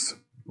Ruth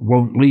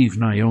won't leave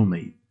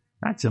Naomi.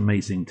 That's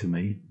amazing to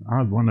me.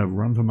 I'd want to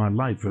run for my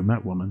life from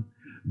that woman.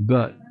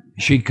 But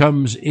she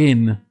comes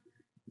in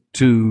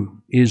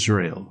to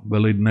Israel.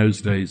 Well, in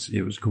those days,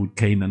 it was called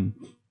Canaan.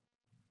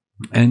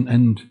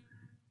 And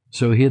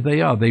so here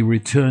they are. They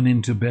return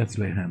into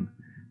Bethlehem.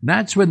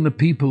 That's when the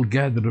people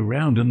gathered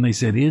around and they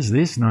said, is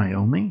this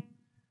Naomi?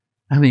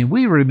 I mean,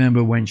 we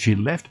remember when she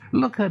left.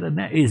 Look at her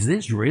now. Is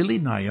this really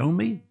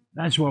Naomi?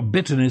 That's what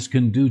bitterness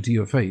can do to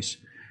your face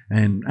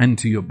and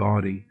to your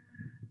body.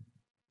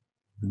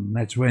 And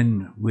that's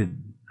when,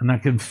 and I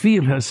can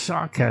feel her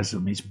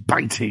sarcasm is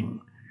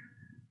biting.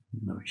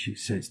 No, she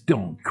says,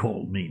 don't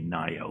call me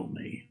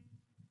Naomi.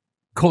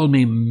 Call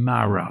me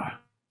Mara.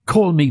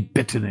 Call me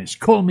bitterness.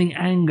 Call me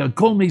anger.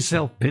 Call me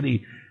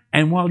self-pity.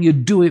 And while you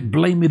do it,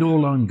 blame it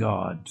all on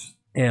God.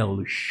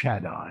 El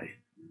Shaddai,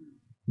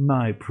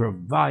 my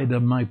provider,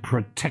 my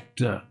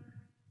protector,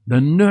 the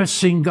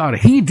nursing God.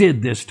 He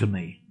did this to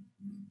me.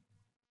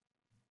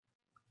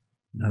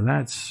 Now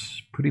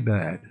that's pretty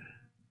bad.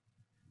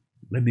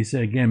 Let me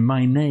say again,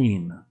 my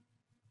name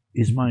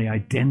is my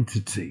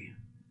identity.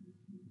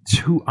 It's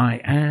who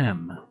I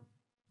am.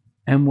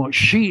 And what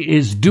she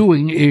is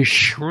doing is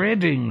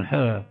shredding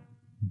her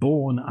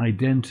born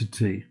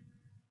identity.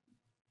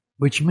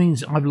 Which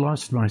means I've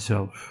lost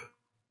myself.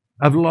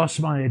 I've lost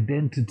my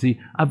identity.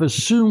 I've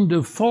assumed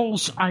a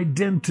false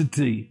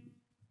identity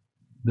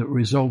that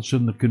results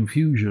in the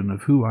confusion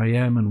of who I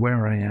am and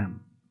where I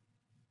am.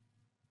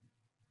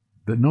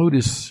 But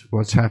notice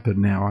what's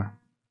happened now.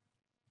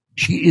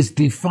 She is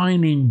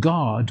defining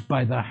God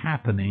by the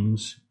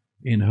happenings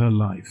in her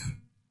life.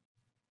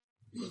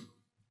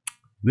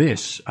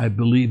 This, I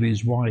believe,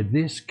 is why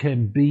this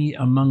can be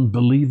among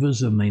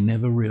believers and they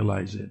never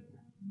realize it.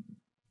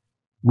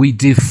 We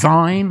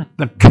define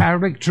the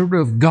character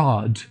of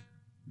God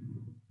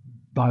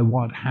by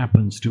what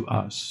happens to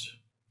us.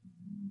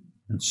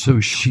 And so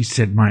she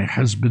said, my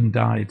husband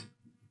died.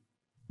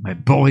 My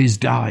boys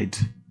died.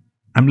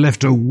 I'm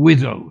left a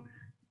widow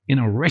in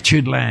a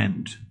wretched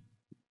land.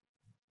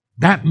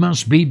 That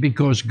must be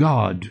because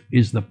God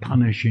is the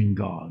punishing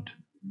God.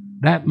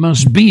 That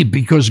must be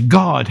because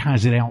God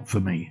has it out for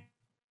me.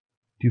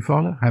 Do you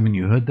follow? Haven't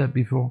you heard that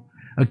before?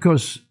 Of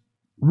course,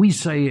 we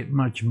say it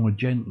much more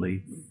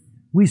gently.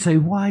 We say,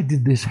 why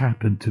did this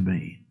happen to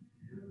me?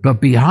 But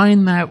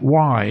behind that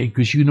why,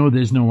 because you know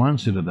there's no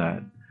answer to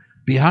that,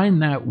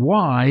 behind that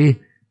why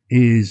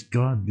is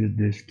God did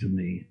this to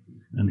me,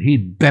 and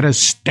he'd better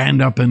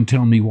stand up and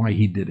tell me why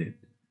he did it.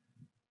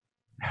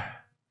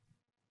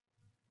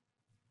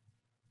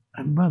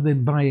 well,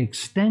 then by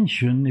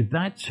extension, if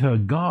that's her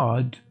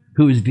God,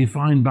 who is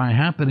defined by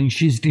happening,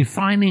 she's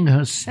defining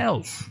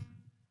herself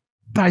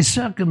by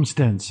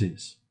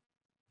circumstances.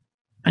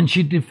 And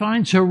she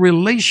defines her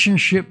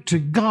relationship to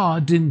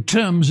God in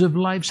terms of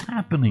life's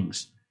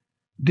happenings.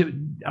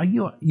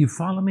 You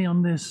follow me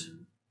on this?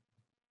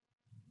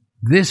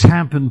 This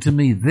happened to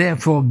me,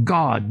 therefore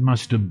God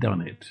must have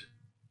done it.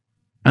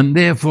 And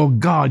therefore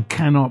God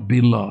cannot be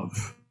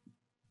love.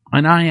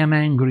 And I am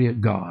angry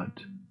at God.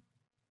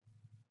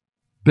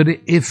 But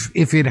if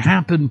it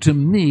happened to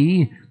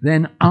me,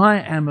 then I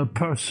am a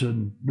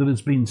person that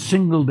has been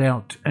singled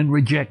out and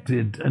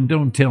rejected, and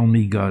don't tell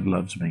me God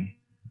loves me.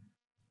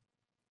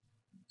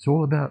 It's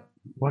all about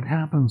what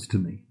happens to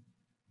me.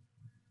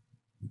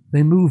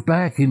 They moved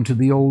back into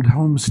the old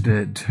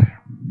homestead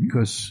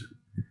because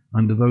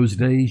under those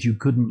days you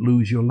couldn't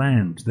lose your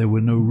land. There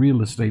were no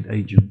real estate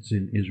agents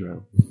in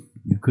Israel.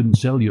 You couldn't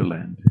sell your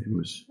land. It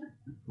was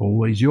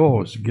always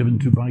yours, given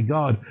to by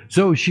God.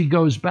 So she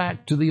goes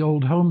back to the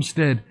old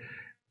homestead.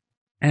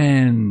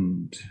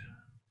 And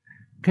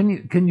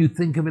can you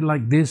think of it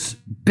like this?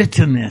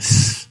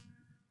 Bitterness.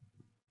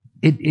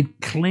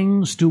 It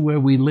clings to where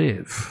we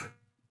live.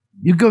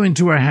 You go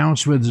into a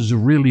house where there's a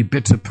really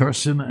bitter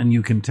person and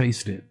you can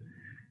taste it.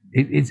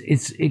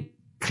 It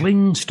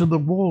clings to the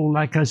wall.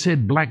 Like I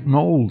said, black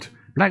mold.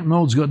 Black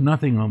mold's got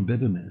nothing on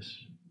bitterness.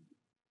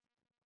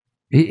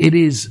 It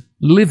is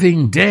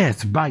living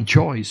death by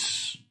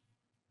choice.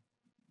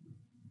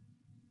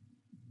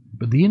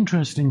 But the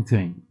interesting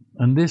thing,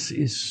 and this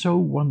is so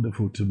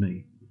wonderful to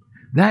me,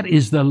 that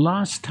is the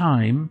last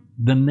time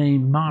the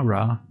name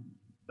Mara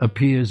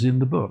appears in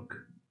the book.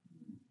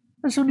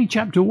 That's only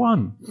chapter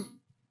 1.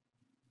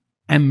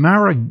 And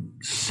Mara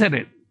said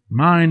it.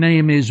 My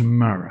name is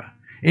Mara.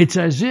 It's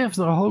as if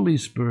the Holy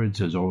Spirit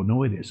says, oh,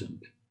 no, it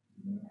isn't.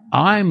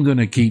 I'm going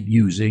to keep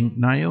using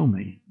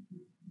Naomi.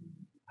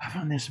 I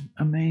found this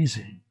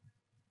amazing.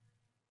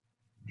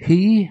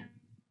 He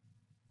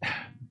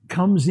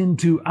comes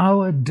into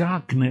our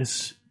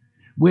darkness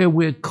where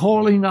we're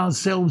calling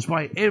ourselves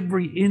by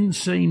every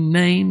insane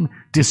name,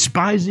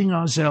 despising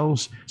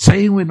ourselves,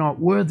 saying we're not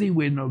worthy,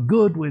 we're no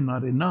good, we're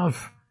not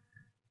enough.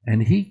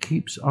 And he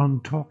keeps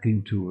on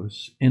talking to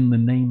us in the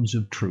names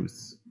of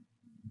truth.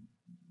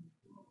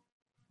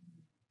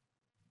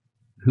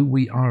 Who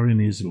we are in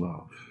his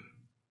love.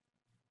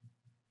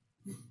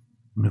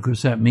 And of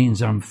course that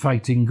means I'm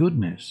fighting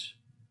goodness.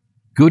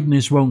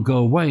 Goodness won't go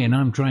away, and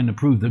I'm trying to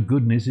prove that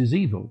goodness is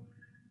evil.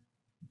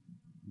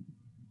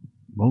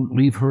 Won't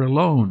leave her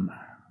alone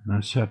in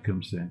a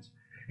circumstance.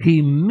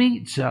 He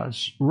meets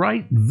us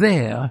right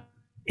there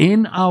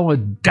in our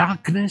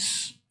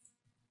darkness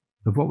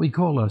of what we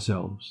call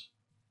ourselves.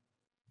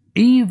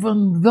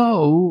 Even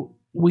though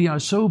we are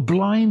so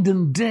blind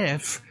and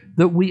deaf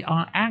that we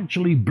are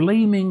actually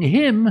blaming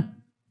him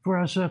for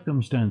our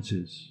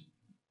circumstances.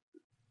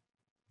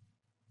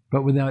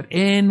 But without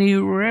any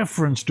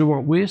reference to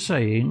what we're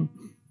saying,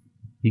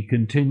 he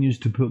continues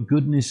to put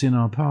goodness in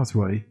our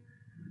pathway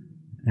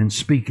and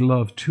speak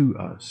love to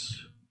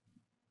us.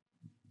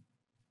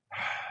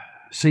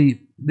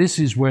 See, this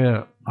is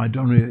where I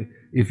don't know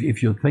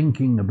if you're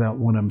thinking about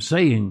what I'm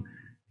saying,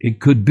 it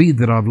could be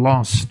that I've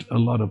lost a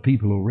lot of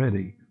people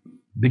already,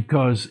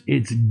 because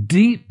it's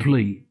deep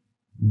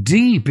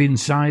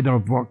inside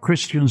of what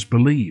Christians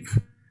believe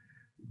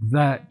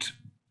that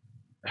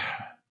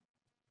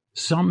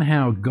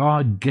somehow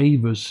God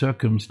gave us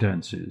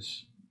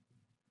circumstances.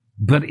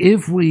 But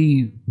if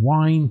we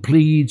whine,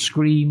 plead,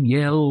 scream,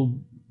 yell,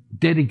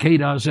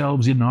 dedicate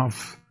ourselves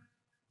enough,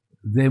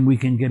 then we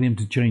can get him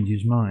to change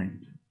his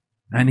mind.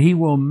 And he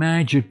will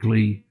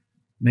magically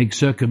make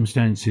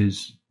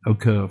circumstances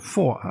occur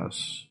for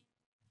us.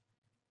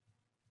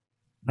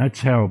 That's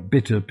how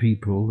bitter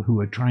people who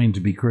are trying to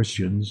be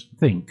Christians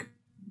think.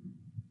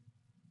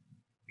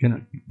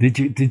 Did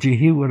you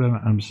hear what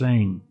I'm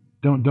saying?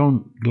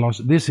 Don't gloss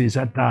it. This is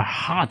at the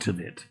heart of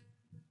it.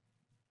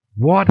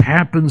 What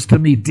happens to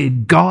me?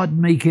 Did God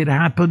make it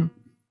happen?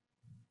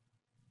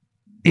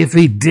 If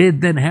he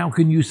did, then how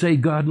can you say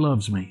God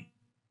loves me?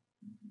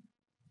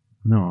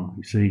 No,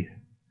 you see,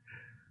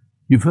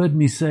 you've heard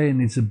me say,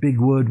 and it's a big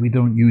word, we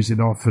don't use it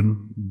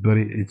often, but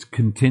it's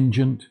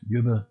contingent.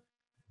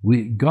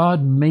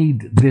 God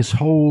made this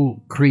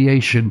whole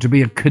creation to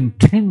be a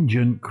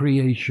contingent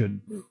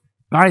creation.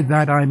 By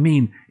that I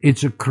mean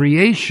it's a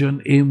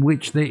creation in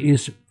which there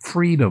is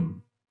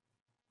freedom.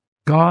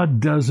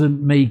 God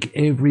doesn't make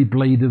every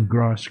blade of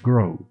grass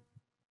grow.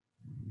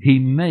 He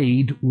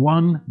made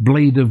one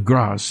blade of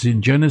grass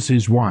in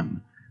Genesis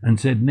 1 and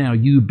said, now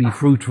you be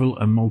fruitful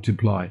and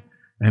multiply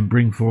and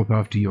bring forth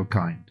after your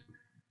kind.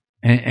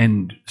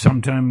 And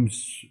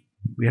sometimes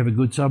we have a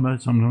good summer,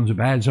 sometimes a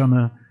bad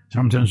summer,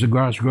 sometimes the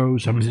grass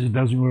grows, sometimes it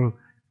doesn't grow.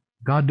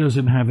 God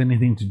doesn't have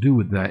anything to do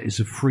with that. It's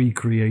a free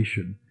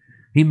creation.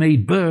 He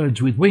made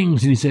birds with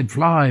wings and he said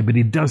fly, but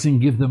he doesn't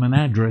give them an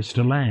address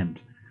to land.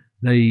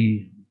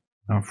 They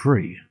are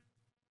free.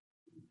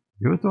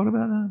 You ever thought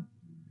about that?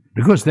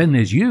 Because then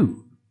there's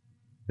you.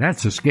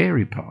 That's the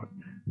scary part.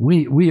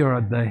 We are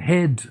at the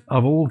head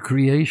of all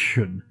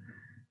creation,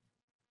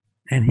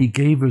 And he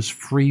gave us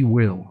free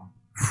will,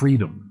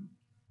 freedom.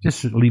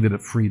 Just leave it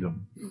at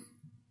freedom.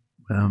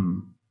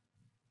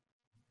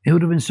 It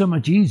would have been so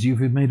much easier if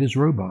he made us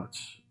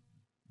robots.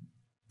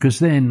 Because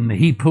then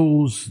he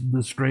pulls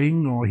the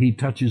string or he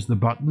touches the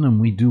button and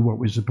we do what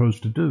we're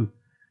supposed to do.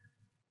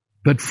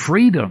 But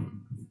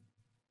freedom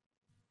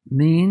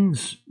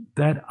means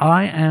that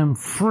I am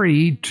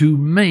free to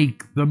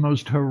make the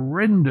most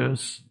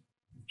horrendous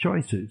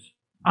choices.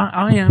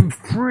 I am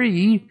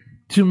free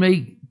to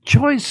make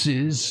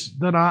choices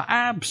that are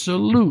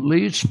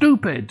absolutely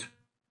stupid.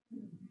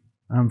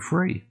 I'm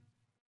free.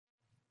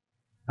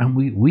 And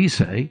we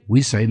say,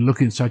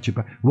 look at such a...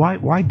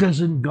 Why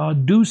doesn't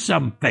God do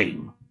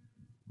something?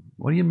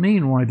 What do you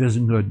mean, why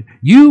doesn't God?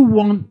 You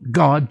want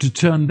God to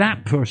turn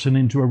that person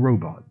into a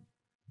robot.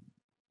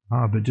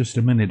 But just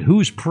a minute.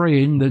 Who's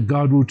praying that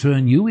God will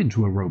turn you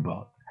into a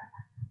robot?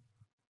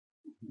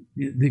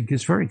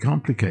 It's very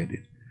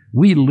complicated.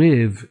 We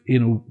live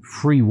in a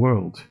free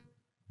world.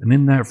 And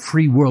in that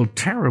free world,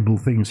 terrible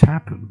things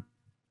happen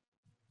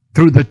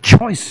through the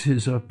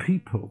choices of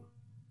people,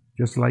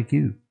 just like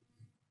you.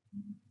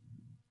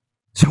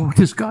 So what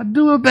does God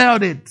do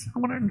about it? I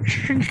want to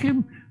shake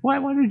him. Why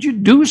don't you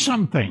do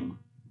something?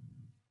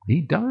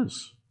 He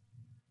does.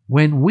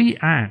 When we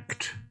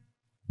act,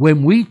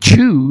 when we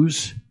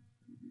choose,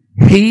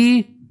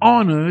 he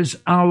honors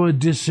our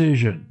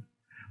decision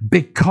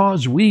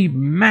because we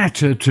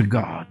matter to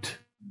God.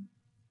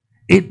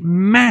 It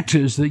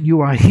matters that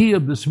you are here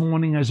this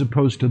morning as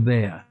opposed to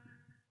there.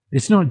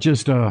 It's not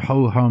just a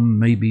ho-hum,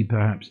 maybe,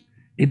 perhaps.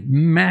 It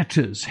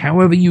matters.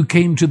 However you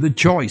came to the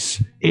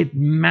choice, it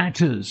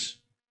matters.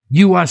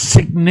 You are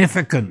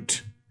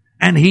significant,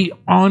 and he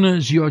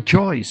honors your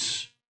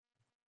choice.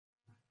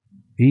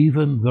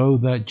 Even though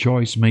that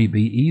choice may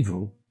be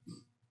evil.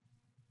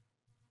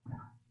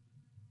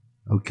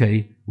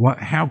 Okay,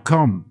 how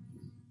come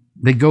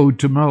they go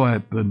to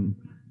Moab and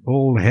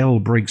all hell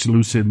breaks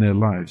loose in their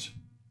lives?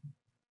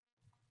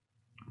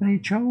 They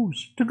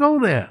chose to go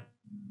there.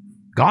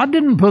 God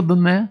didn't put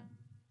them there.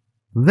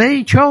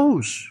 They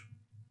chose.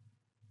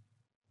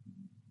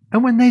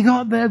 And when they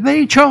got there,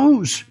 they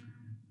chose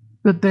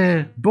that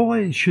their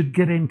boys should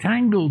get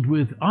entangled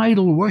with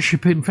idol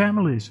worshiping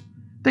families.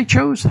 They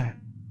chose that.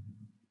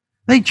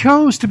 They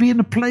chose to be in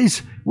a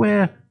place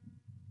where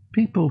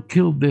people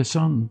killed their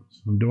sons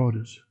and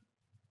daughters.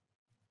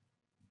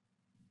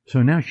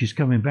 So now she's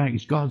coming back.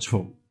 It's God's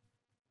fault.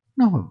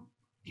 No,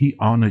 he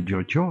honored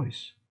your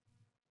choice.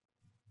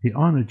 He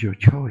honored your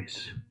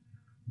choice.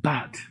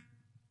 But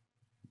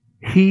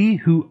he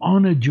who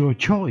honored your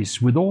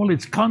choice with all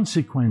its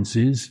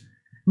consequences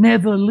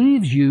never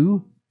leaves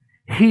you.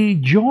 He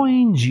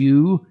joins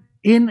you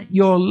in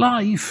your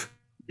life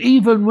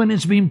even when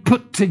it's been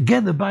put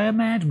together by a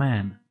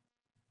madman.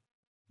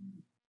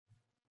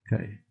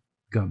 Okay,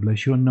 God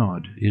bless your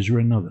nod. Is there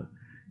another?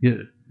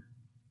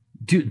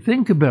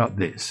 Think about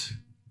this.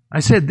 I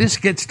said this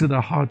gets to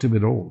the heart of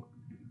it all.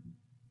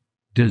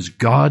 Does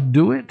God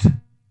do it?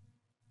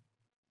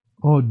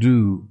 Or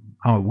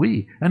are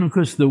we? And of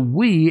course the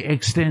we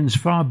extends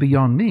far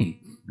beyond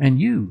me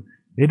and you.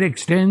 It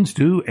extends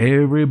to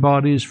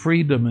everybody's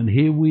freedom, and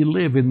here we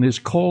live in this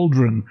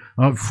cauldron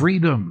of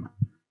freedom.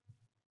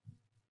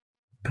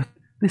 But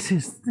this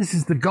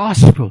is the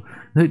gospel,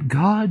 that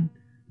God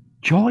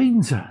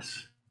joins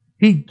us.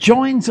 He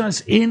joins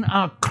us in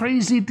our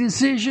crazy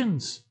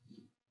decisions,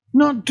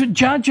 not to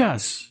judge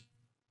us,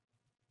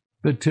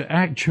 but to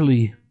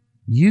actually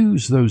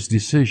use those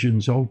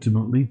decisions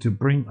ultimately to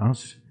bring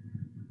us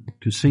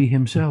to see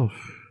himself.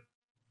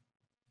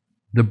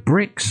 The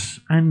bricks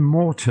and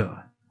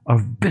mortar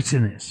of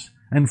bitterness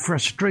and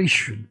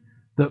frustration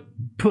that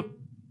put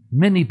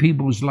many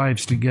people's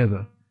lives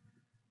together,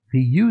 he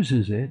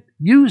uses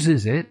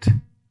it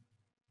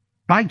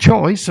by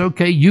choice.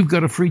 Okay, you've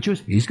got a free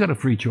choice. He's got a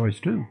free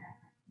choice too.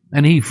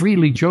 And he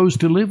freely chose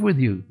to live with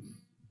you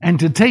and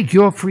to take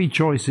your free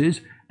choices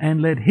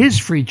and let his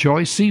free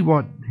choice see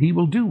what he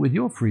will do with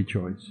your free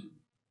choice.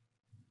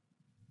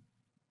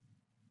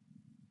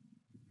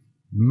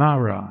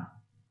 Mara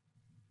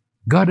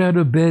got out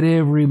of bed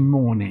every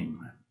morning,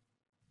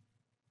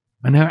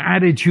 and her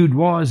attitude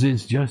was,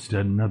 it's just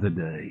another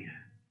day.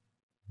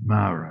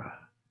 Mara.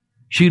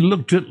 She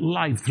looked at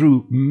life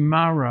through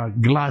Mara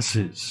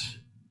glasses.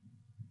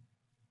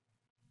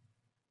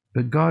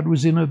 But God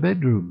was in her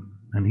bedroom,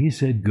 and he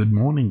said, good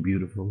morning,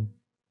 beautiful.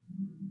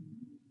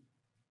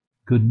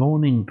 Good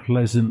morning,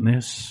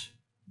 pleasantness.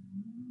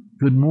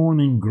 Good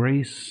morning,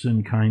 grace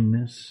and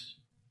kindness.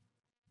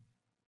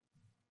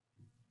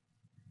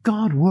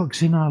 God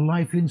works in our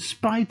life in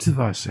spite of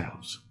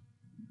ourselves.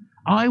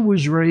 I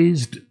was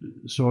raised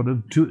sort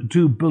of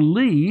to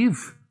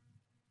believe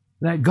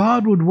that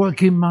God would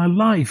work in my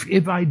life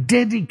if I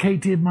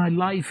dedicated my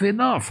life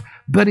enough.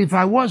 But if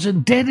I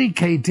wasn't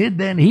dedicated,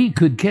 then he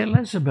could care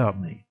less about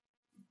me.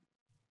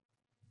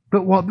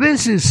 But what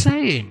this is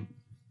saying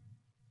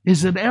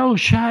is that El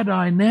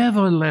Shaddai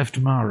never left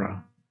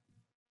Mara.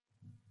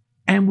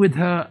 And with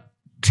her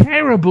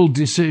terrible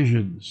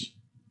decisions,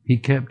 he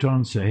kept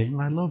on saying,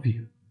 I love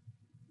you.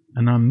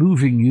 and I'm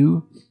moving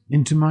you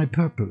into my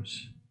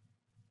purpose.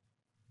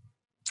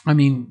 I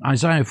mean,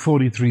 Isaiah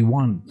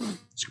 43:1,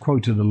 it's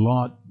quoted a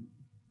lot,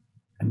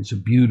 and it's a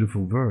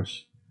beautiful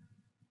verse.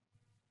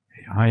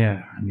 I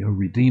am your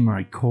Redeemer,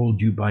 I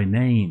called you by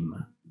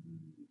name.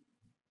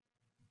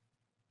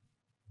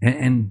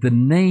 And the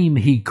name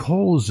he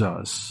calls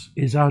us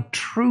is our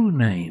true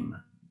name.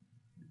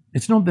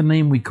 It's not the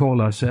name we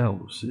call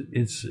ourselves.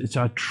 It's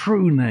our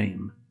true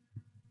name.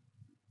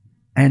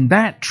 And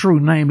that true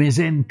name is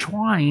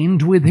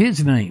entwined with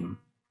his name.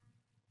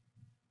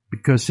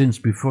 Because since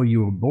before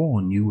you were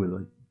born, you were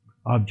the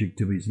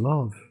object of his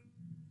love.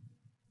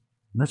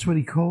 And that's what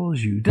he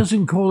calls you. He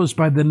doesn't call us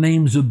by the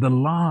names of the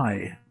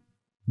lie,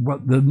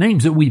 but the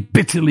names that we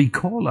bitterly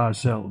call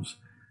ourselves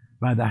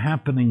by the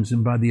happenings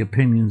and by the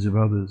opinions of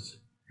others.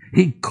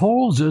 He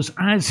calls us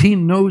as he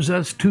knows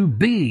us to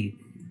be.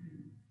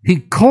 He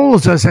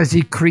calls us as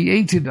he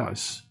created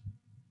us,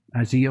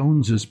 as he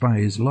owns us by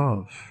his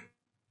love.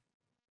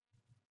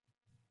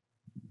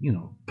 You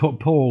know,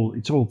 Paul,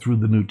 it's all through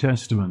the New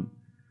Testament.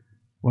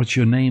 What's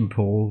your name,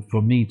 Paul?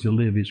 For me to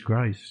live is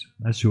Christ.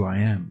 That's who I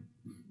am,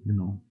 you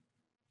know.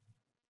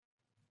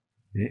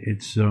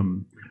 It's,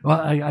 well,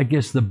 I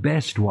guess the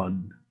best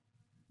one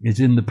is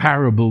in the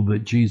parable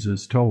that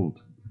Jesus told.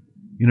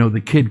 You know,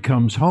 the kid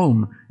comes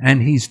home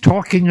and he's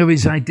talking of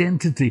his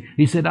identity.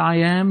 He said, I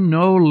am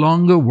no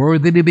longer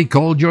worthy to be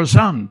called your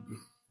son.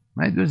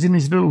 That was in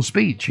his little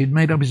speech. He'd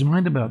made up his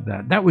mind about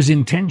that. That was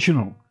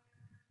intentional.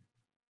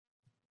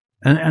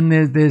 And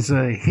there's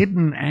a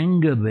hidden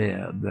anger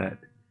there that,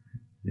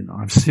 you know,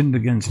 I've sinned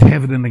against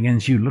heaven and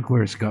against you. Look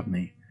where it's got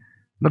me.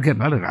 Look,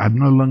 I'm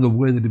no longer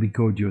worthy to be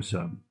called your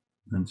son,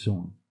 and so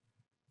on.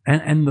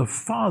 And the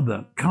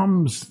Father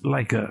comes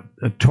like a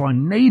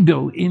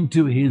tornado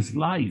into his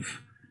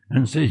life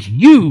and says,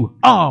 you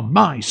are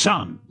my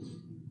son.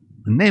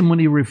 And then when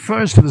he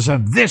refers to the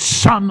son, this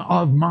son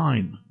of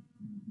mine,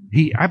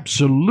 he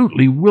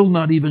absolutely will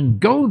not even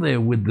go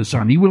there with the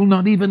son. He will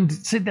not even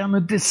sit down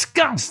and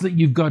discuss that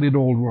you've got it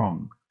all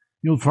wrong.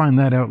 You'll find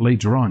that out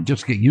later on.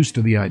 Just get used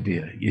to the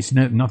idea.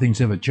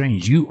 Nothing's ever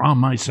changed. You are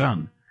my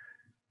son.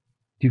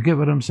 Do you get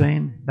what I'm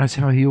saying? That's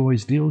how he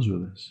always deals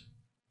with us.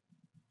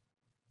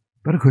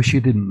 But of course you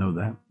didn't know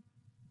that.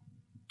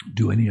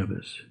 Do any of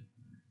us.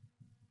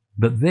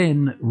 But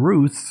then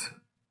Ruth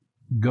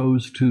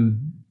goes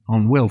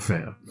on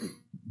welfare.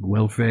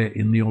 Welfare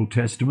in the Old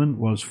Testament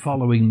was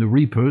following the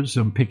reapers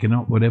and picking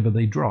up whatever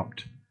they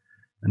dropped.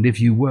 And if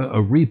you were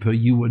a reaper,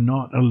 you were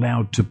not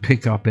allowed to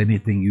pick up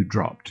anything you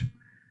dropped.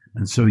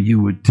 And so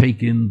you would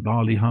take in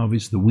barley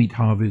harvest, the wheat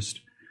harvest,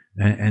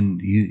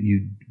 and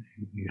you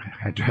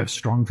had to have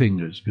strong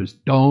fingers, because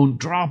don't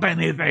drop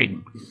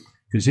anything.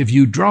 Because if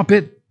you drop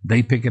it,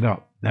 they pick it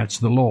up. That's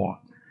the law.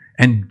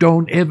 And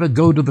don't ever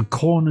go to the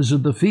corners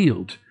of the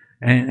field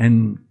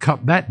and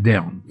cut that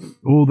down.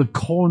 All the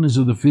corners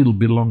of the field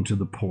belong to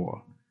the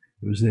poor.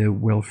 It was their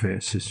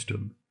welfare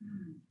system.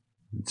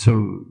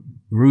 So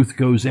Ruth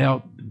goes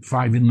out at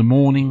 5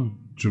 a.m.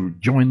 to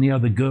join the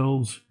other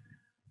girls.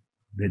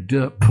 They're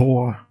dirt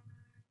poor.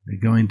 They're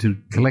going to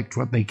collect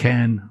what they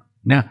can.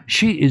 Now,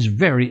 she is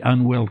very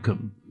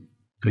unwelcome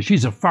because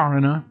she's a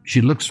foreigner.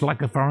 She looks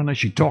like a foreigner.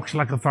 She talks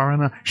like a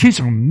foreigner. She's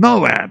from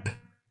Moab.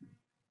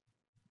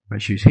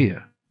 But she's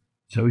here.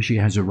 So she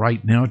has a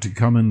right now to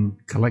come and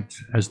collect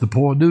as the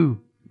poor do.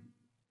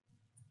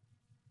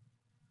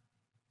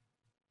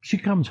 She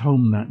comes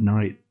home that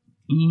night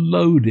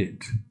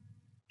loaded.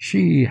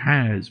 She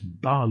has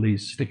barley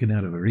sticking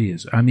out of her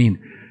ears. I mean,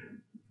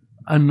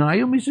 and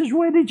Naomi says,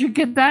 where did you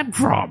get that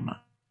from?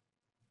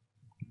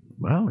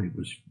 Well, it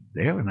was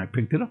there and I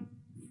picked it up.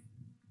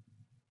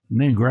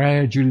 And then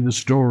gradually the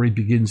story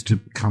begins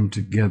to come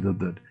together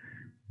that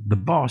the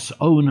boss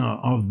owner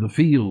of the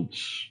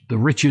fields, the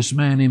richest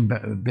man in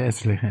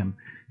Bethlehem,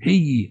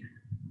 he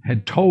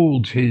had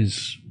told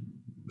his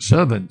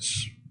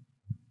servants,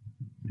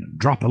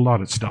 drop a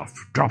lot of stuff,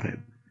 drop it,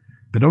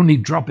 but only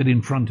drop it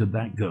in front of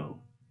that girl.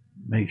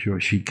 Make sure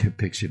she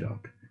picks it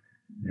up.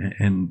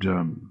 And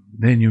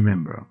then you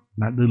remember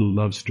that little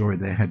love story,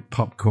 they had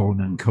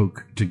popcorn and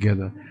Coke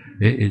together,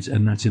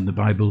 and that's in the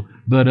Bible.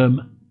 But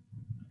I'm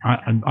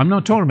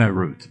not talking about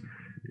Ruth.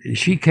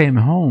 She came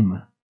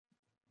home,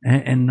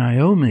 and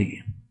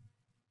Naomi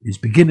is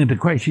beginning to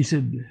cry. She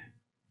said,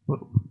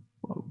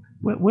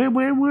 where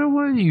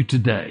were you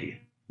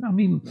today? I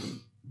mean,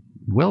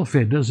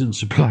 welfare doesn't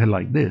supply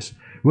like this.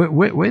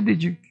 Where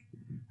did you?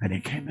 And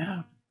it came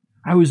out.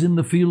 I was in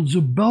the fields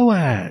of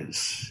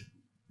Boaz.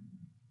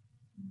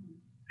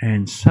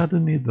 And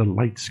suddenly the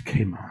lights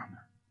came on.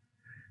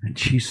 And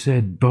she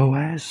said,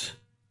 Boaz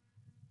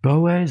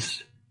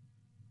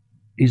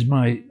is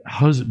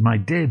my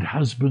dead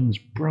husband's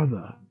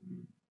brother.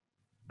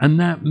 And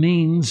that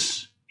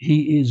means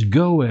he is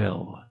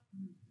Goel.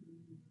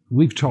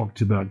 We've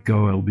talked about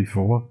Goel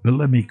before, but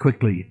let me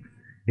quickly,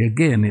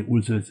 again, it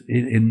was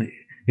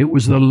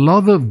the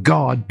love of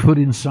God put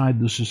inside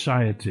the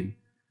society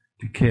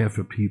to care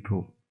for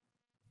people.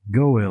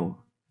 Goel.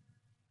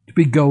 To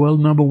be Goel,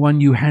 number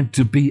one, you had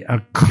to be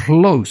a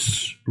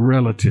close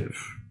relative.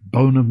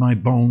 bone of my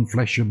bone,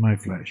 flesh of my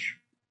flesh.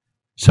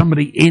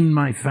 Somebody in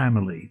my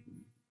family.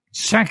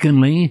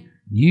 Secondly,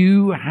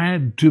 you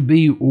had to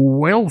be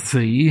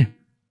wealthy,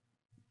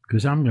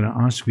 because I'm going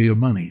to ask for your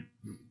money.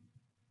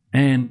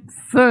 And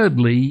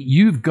thirdly,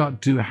 you've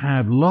got to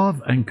have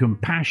love and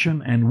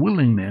compassion and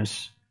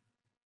willingness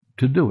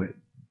to do it.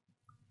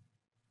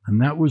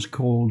 And that was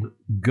called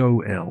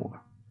Goel,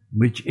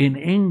 which in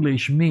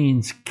English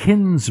means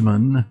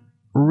kinsman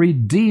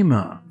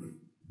redeemer.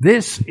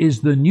 This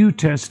is the New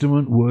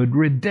Testament word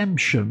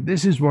redemption.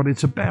 This is what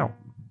it's about.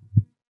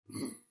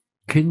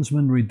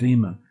 Kinsman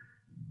redeemer.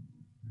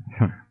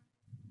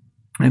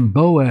 And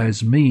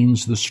Boaz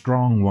means the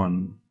strong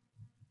one.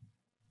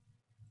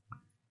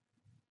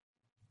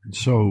 And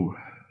so,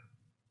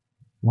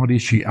 what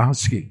is she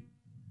asking?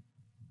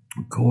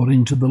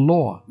 According to the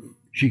law,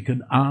 she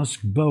can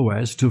ask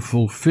Boaz to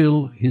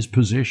fulfill his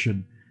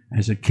position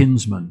as a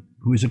kinsman,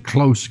 who is a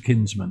close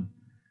kinsman,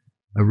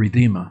 a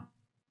redeemer.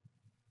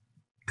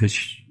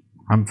 Because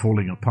I'm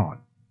falling apart.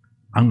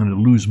 I'm going to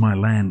lose my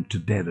land to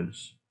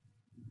debtors.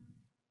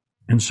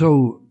 And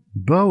so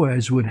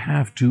Boaz would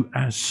have to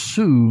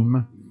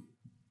assume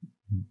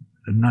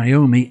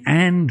Naomi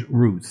and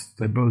Ruth.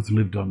 They both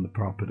lived on the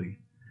property.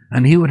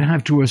 And he would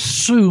have to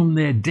assume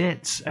their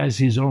debts as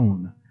his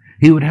own.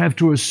 He would have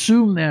to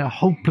assume their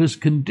hopeless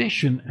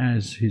condition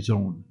as his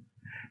own.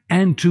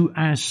 And to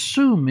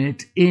assume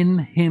it in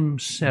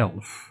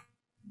himself.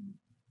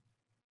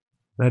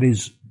 That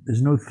is,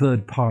 there's no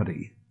third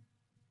party.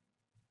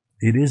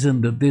 It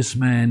isn't that this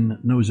man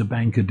knows a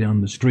banker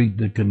down the street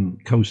that can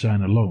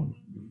co-sign a loan.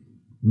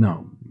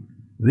 No.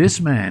 This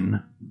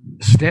man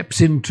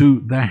steps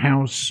into the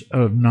house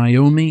of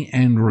Naomi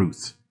and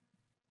Ruth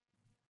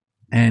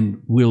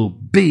and will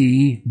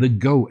be the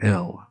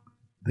Goel,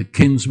 the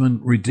kinsman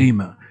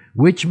redeemer,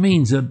 which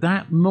means at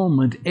that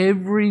moment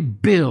every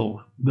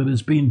bill that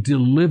has been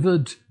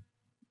delivered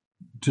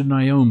to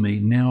Naomi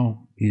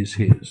now is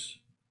his.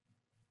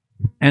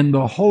 And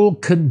the whole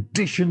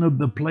condition of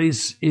the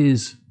place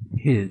is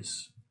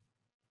his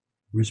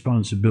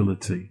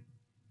responsibility.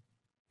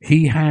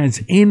 He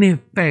has in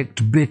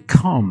effect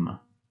become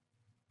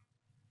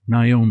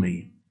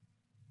Naomi.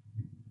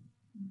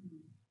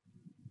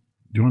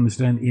 Do you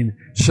understand?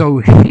 So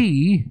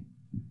he,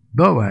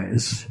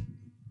 Boaz,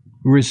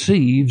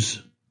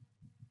 receives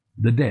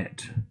the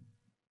debt.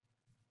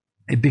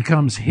 It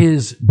becomes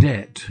his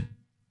debt.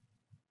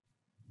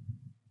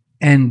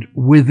 And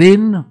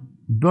within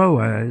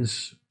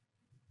Boaz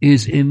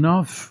is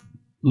enough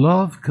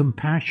love,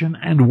 compassion,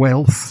 and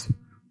wealth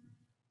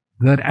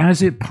that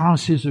as it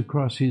passes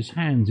across his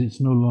hands, it's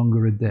no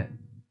longer a debt.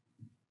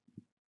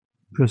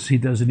 Because he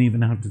doesn't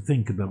even have to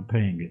think about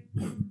paying it.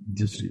 It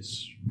just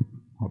is,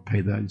 I'll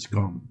pay that, it's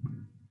gone.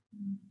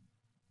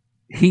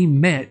 He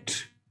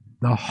met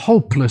the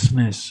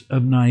hopelessness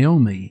of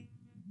Naomi,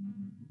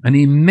 and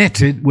he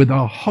met it with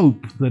a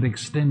hope that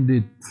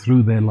extended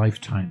through their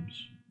lifetimes.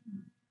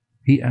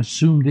 He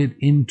assumed it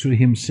into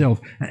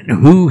himself, and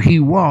who he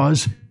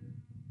was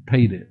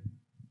paid it.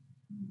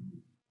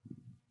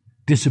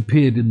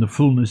 Disappeared in the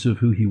fullness of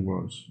who he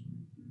was.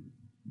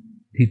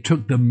 He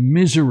took the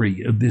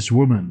misery of this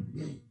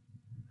woman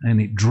and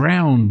it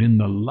drowned in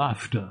the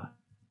laughter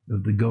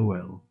of the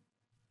Goel.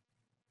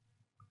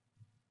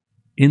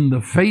 In the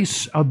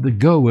face of the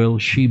Goel,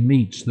 she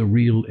meets the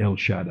real El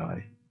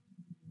Shaddai.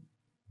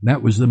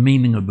 That was the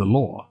meaning of the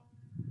law.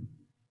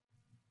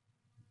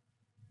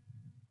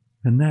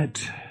 And that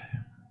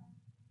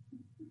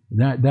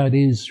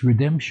is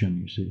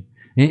redemption, you see.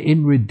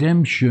 In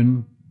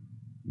redemption,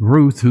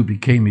 Ruth, who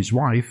became his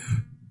wife,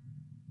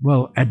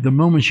 well, at the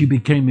moment she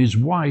became his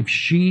wife,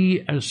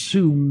 she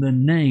assumed the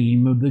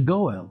name of the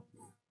Goel.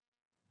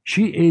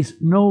 She is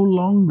no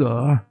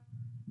longer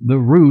the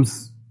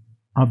Ruth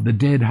of the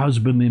dead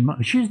husband.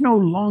 She's no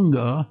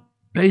longer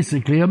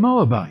basically a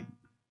Moabite.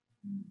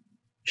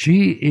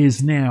 She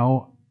is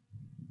now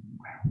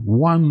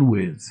one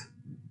with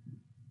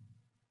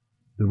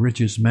the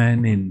richest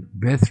man in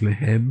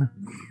Bethlehem,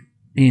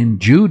 in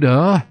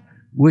Judah,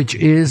 which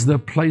is the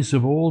place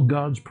of all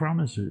God's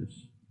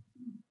promises.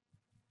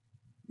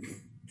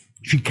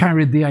 She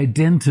carried the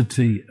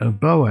identity of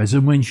Boaz,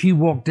 and when she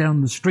walked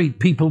down the street,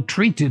 people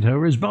treated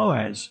her as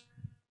Boaz.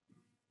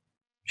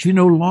 She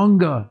no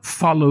longer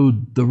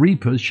followed the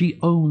reapers, she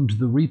owned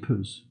the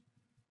reapers.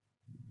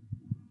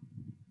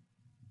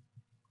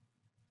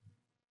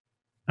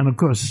 And of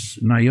course,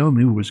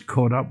 Naomi was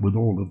caught up with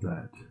all of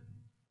that.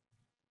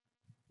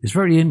 It's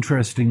very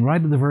interesting,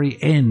 right at the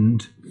very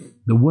end,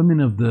 the women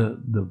of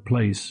the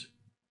place,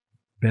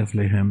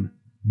 Bethlehem,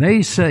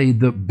 they say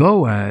that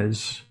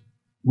Boaz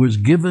was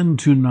given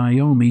to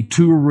Naomi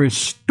to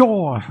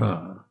restore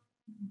her.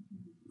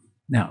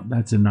 Now,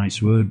 that's a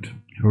nice word,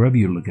 however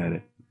you look at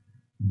it.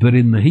 But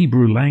in the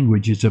Hebrew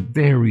language, it's a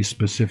very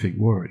specific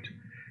word.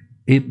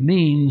 It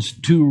means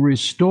to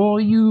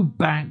restore you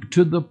back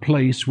to the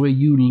place where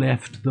you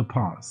left the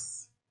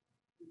path.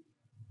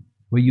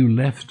 Where you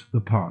left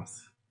the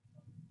path.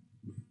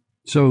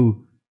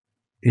 So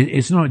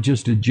it's not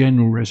just a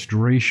general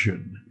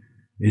restoration.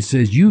 It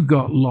says, you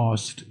got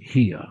lost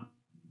here.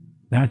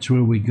 That's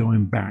where we're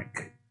going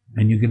back.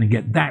 And you're going to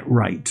get that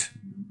right.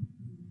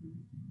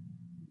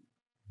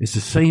 It's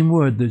the same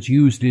word that's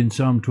used in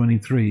Psalm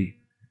 23.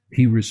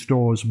 He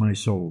restores my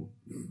soul.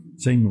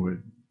 Same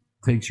word.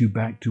 Takes you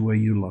back to where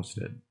you lost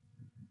it.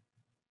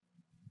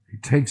 He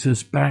takes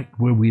us back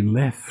where we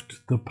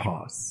left the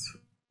path,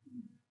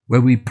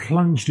 where we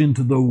plunged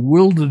into the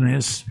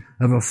wilderness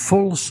of a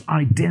false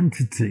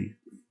identity.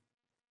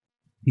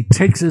 He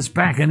takes us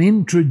back and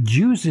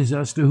introduces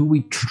us to who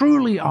we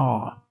truly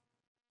are,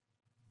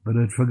 but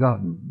had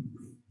forgotten.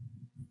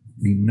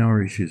 He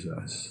nourishes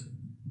us.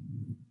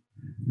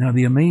 Now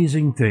the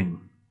amazing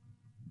thing,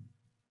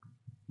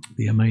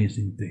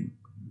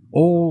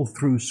 all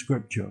through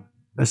Scripture,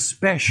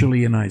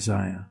 especially in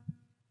Isaiah,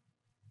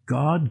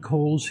 God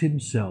calls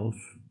himself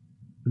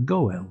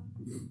Goel.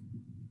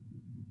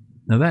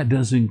 Now that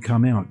doesn't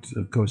come out,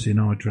 of course, in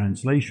our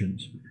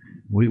translations.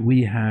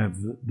 We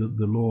have,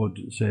 the Lord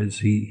says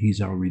he's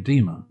our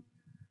Redeemer.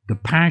 The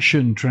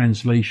Passion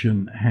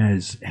Translation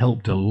has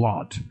helped a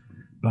lot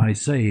by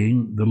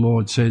saying, the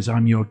Lord says,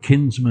 I'm your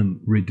kinsman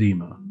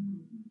redeemer.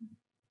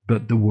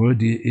 But the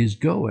word is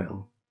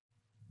Goel.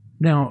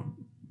 Now,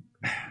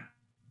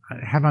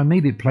 have I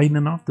made it plain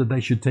enough that they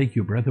should take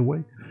your breath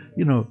away?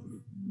 You know,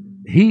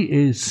 he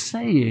is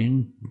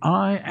saying,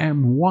 I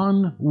am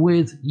one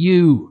with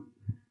you.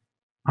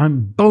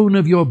 I'm bone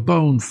of your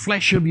bone,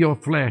 flesh of your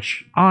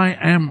flesh. I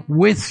am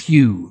with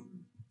you.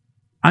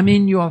 I'm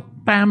in your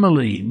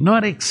family,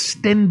 not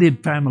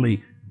extended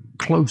family,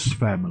 close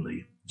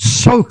family.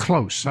 So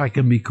close I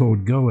can be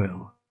called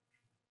Goel.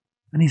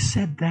 And he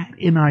said that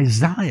in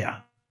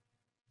Isaiah,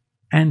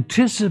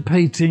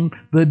 anticipating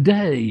the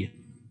day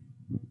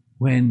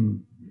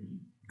when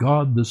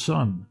God the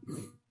Son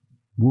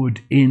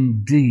would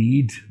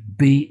indeed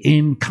be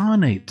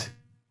incarnate.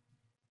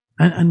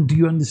 And do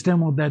you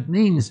understand what that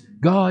means?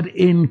 God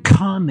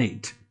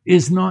incarnate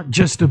is not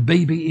just a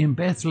baby in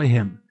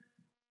Bethlehem.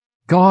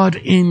 God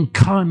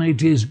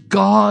incarnate is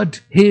God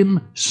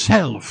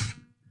himself.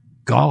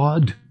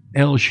 God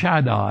El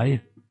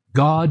Shaddai,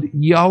 God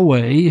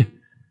Yahweh,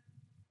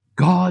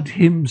 God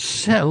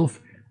himself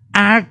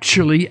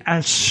actually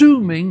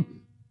assuming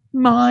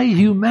my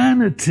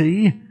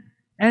humanity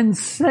and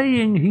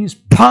saying he's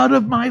part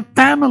of my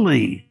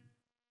family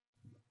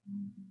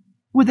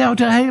without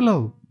a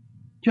halo.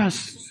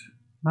 Just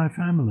my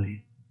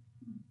family.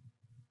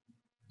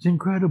 It's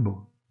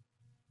incredible.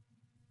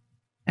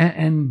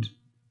 And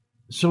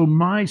so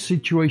my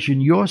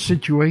situation, your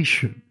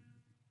situation,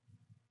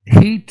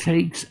 he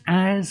takes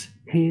as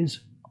his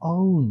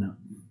own.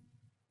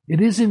 It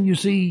isn't, you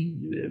see,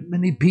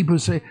 many people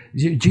say,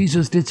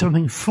 Jesus did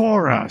something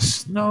for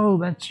us.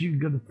 No,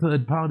 you've got a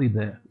third party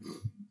there.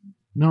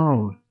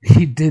 No,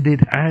 he did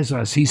it as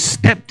us. He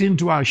stepped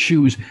into our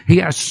shoes.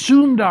 He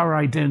assumed our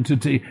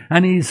identity.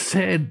 And he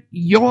said,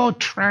 your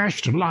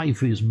trashed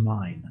life is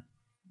mine.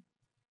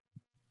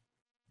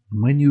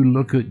 And when you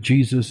look at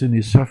Jesus in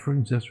his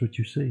sufferings, that's what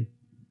you see.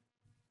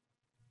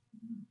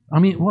 I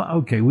mean,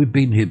 okay, we've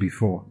been here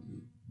before.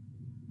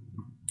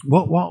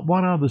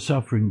 What are the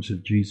sufferings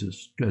of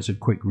Jesus? As a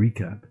quick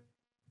recap.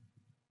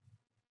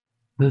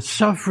 The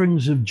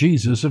sufferings of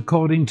Jesus,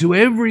 according to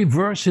every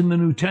verse in the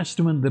New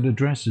Testament that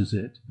addresses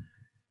it,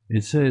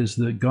 it says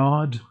that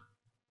God,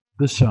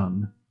 the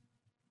Son,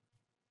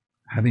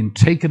 having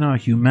taken our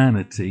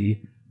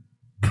humanity,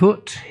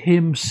 put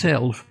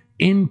himself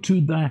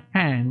into the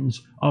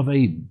hands of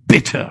a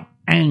bitter,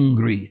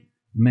 angry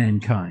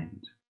mankind.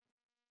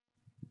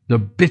 The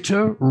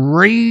bitter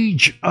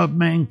rage of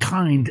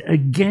mankind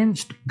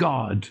against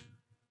God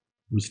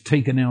was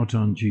taken out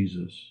on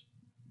Jesus.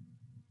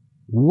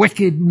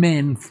 Wicked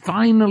men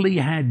finally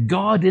had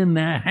God in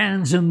their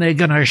hands and they're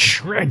going to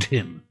shred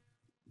him.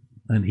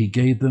 And he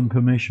gave them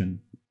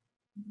permission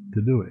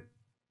to do it.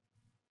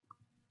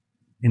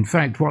 In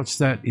fact, what's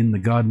that in the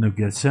Garden of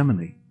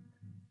Gethsemane?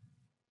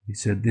 He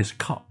said, this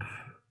cup.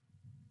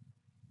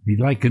 He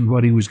likened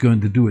what he was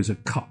going to do as a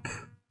cup,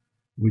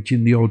 which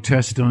in the Old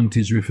Testament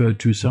is referred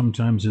to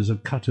sometimes as a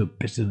cut of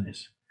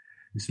bitterness.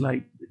 It's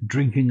like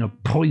drinking a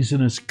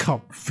poisonous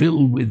cup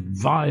filled with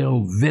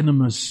vile,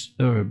 venomous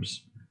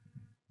herbs.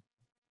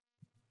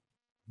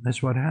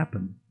 That's what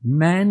happened.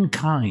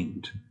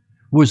 Mankind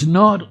was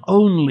not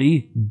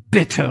only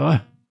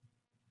bitter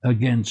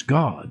against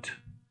God,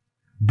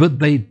 but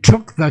they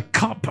took the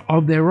cup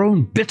of their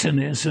own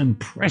bitterness and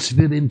pressed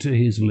it into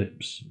his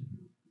lips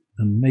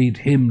and made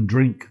him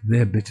drink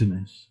their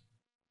bitterness.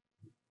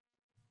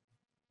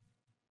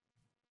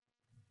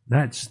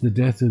 That's the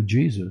death of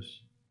Jesus.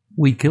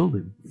 We killed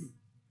him.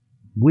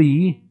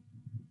 We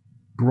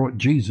brought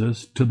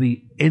Jesus to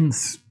the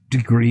nth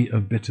degree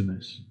of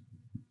bitterness.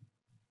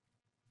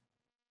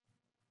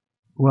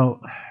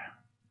 Well,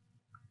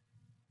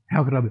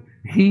 how could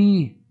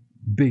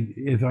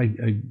if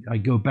I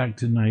go back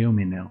to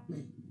Naomi now,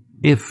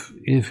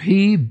 if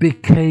he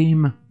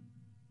became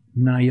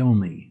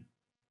Naomi,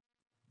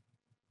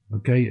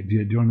 okay, do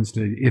you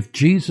understand? If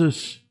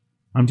Jesus,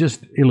 I'm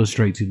just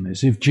illustrating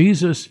this, if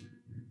Jesus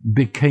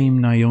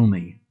became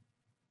Naomi,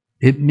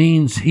 It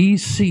means he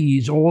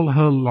sees all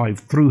her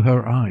life through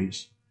her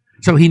eyes.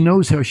 So he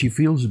knows how she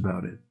feels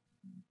about it.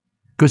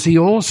 Because he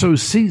also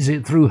sees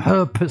it through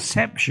her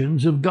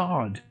perceptions of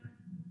God,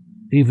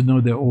 even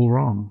though they're all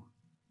wrong.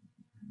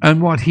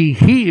 And what he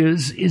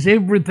hears is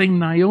everything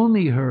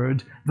Naomi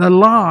heard, the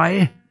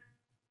lie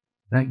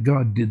that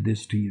God did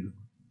this to you.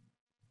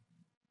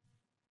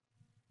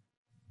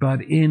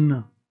 But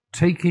in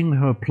taking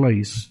her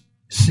place,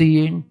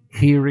 seeing,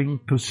 hearing,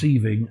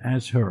 perceiving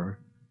as her,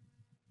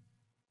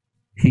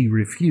 he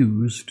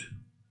refused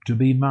to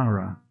be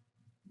Mara.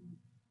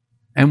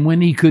 And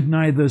when he could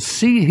neither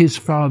see his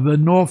father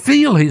nor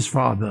feel his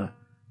father,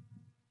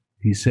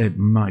 he said,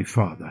 my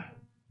father,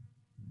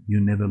 you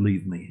never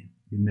leave me.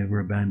 You never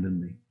abandon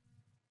me.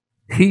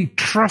 He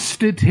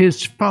trusted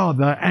his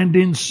father, and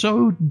in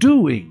so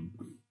doing,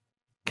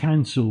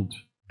 cancelled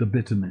the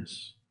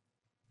bitterness.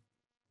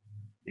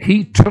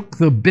 He took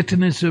the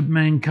bitterness of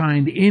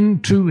mankind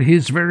into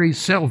his very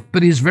self,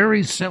 but his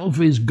very self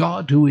is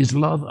God who is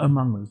love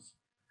among us.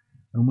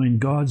 And when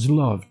God's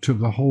love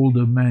took a hold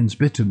of man's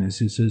bitterness,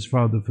 he says,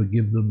 Father,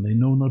 forgive them. They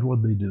know not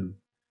what they do.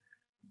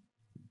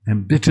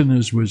 And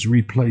bitterness was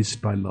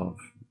replaced by love.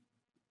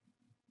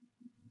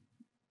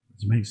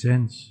 Does it make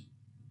sense?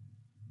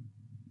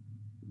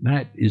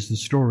 That is the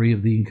story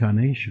of the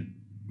incarnation.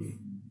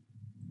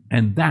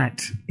 And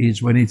that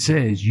is when it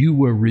says, you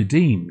were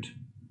redeemed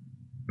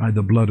by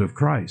the blood of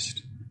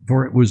Christ.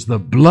 For it was the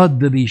blood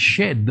that he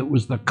shed that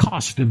was the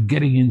cost of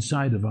getting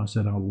inside of us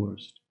at our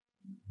worst.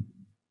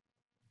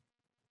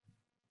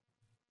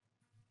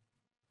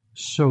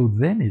 So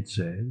then it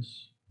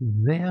says,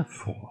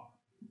 therefore,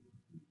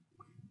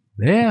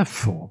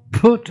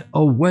 put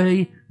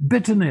away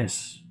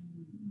bitterness.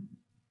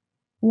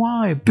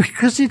 Why?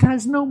 Because it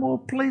has no more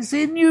place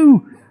in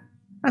you.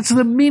 That's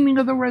the meaning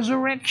of the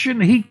resurrection.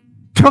 He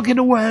took it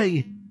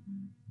away.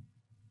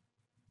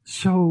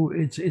 So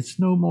it's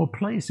no more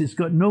place. It's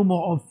got no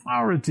more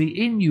authority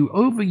in you,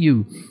 over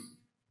you.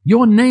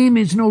 Your name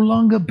is no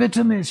longer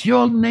bitterness.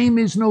 Your name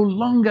is no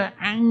longer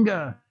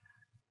anger.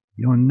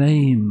 Your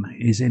name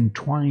is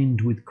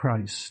entwined with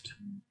Christ.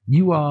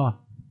 You are,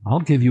 I'll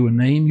give you a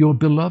name, you're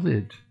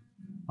beloved.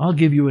 I'll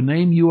give you a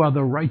name, you are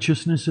the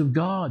righteousness of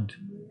God.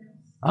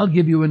 I'll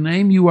give you a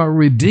name, you are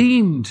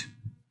redeemed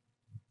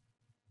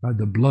by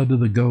the blood of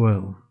the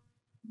Goel.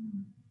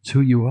 It's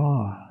who you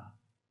are.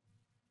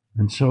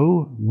 And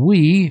so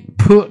we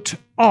put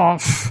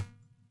off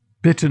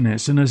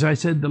bitterness. And as I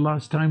said the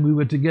last time we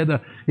were together,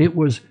 it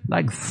was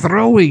like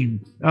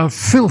throwing a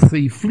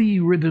filthy,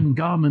 flea-ridden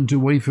garment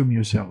away from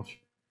yourself.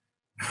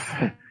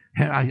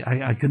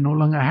 I can no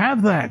longer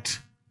have that.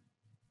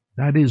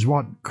 That is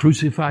what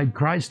crucified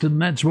Christ,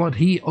 and that's what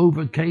he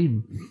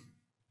overcame.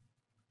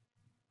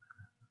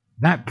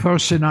 That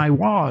person I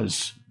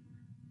was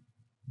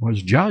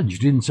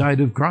judged inside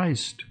of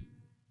Christ.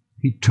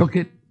 He took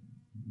it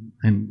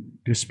and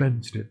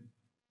dispensed it.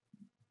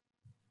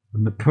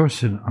 And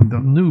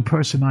the new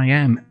person I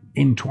am,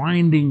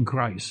 entwined in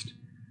Christ,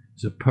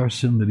 is a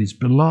person that is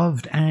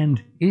beloved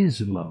and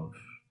is love.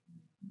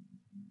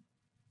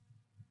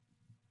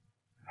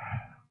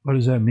 What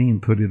does that mean,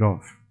 put it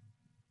off?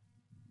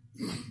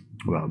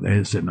 Well,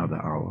 there's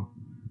another hour.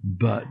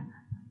 But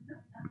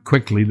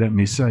quickly, let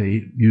me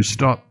say, you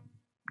stop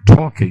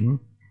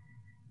talking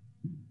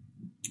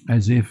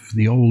as if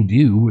the old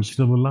you was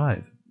still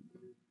alive.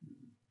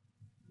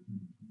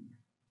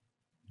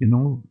 You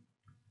know,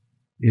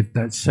 if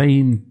that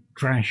same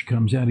trash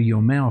comes out of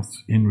your mouth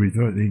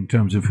in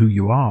terms of who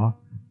you are,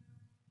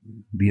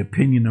 the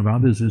opinion of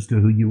others as to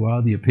who you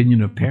are, the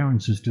opinion of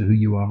parents as to who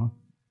you are,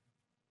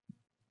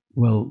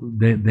 well,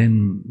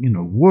 then, you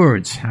know,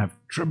 words have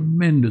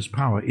tremendous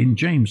power. In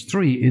James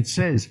 3, it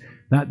says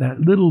that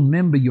little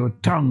member, your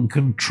tongue,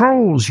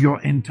 controls your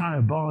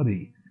entire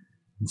body.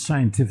 And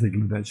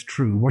scientifically, that's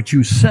true. What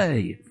you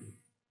say,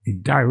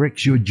 it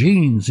directs your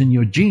genes, and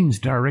your genes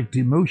direct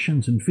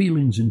emotions and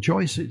feelings and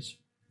choices,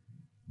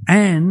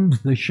 and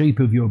the shape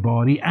of your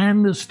body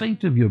and the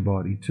state of your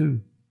body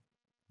too.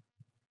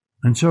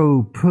 And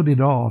so put it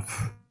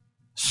off.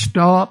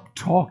 Stop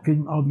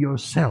talking of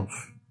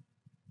yourself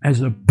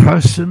as a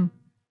person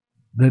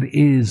that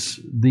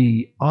is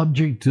the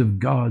object of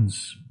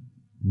God's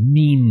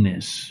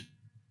meanness.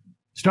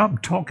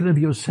 Stop talking of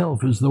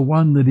yourself as the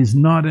one that is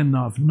not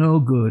enough, no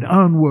good,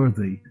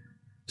 unworthy.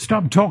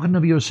 Stop talking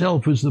of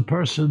yourself as the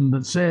person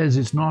that says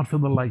it's not for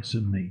the likes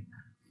of me.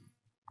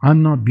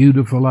 I'm not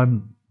beautiful,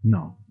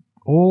 no.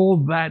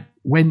 All that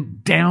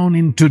went down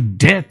into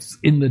death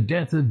in the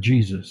death of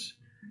Jesus.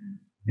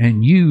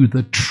 And you,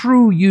 the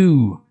true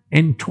you,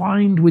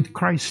 entwined with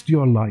Christ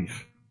your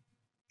life,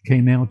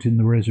 came out in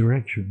the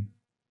resurrection.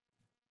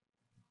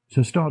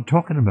 So start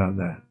talking about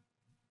that.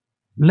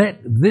 Let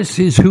 "this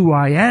is who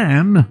I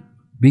am"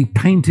 be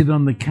painted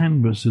on the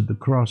canvas of the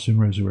cross and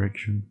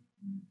resurrection.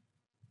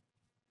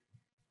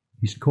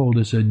 He's called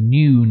us a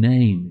new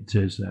name, it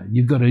says that.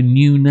 You've got a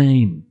new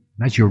name.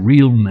 That's your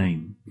real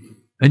name.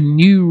 A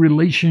new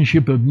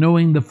relationship of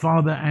knowing the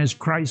Father as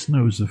Christ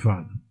knows the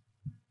Father.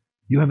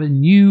 You have a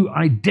new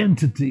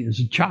identity as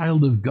a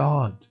child of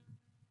God.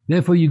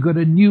 Therefore, you've got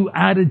a new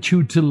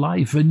attitude to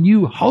life, a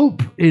new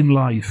hope in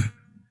life.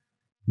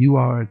 You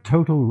are at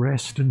total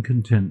rest and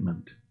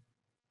contentment.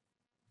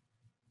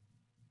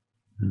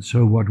 And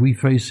so what we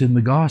face in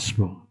the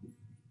gospel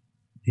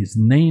is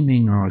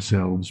naming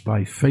ourselves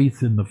by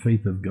faith in the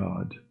faith of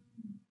God.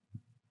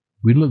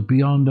 We look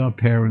beyond our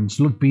parents,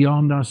 look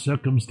beyond our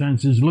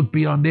circumstances, look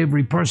beyond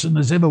every person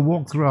that's ever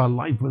walked through our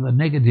life with a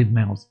negative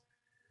mouth.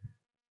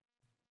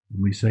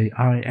 And we say,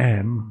 I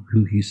am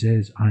who he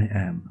says I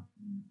am.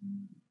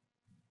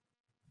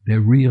 They're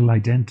real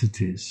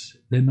identities.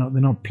 They're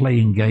not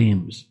playing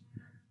games.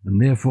 And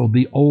therefore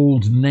the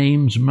old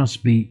names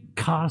must be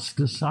cast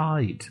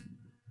aside,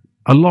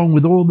 along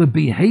with all the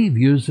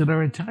behaviors that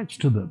are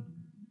attached to them.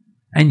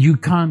 And you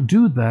can't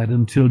do that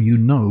until you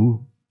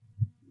know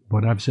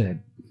what I've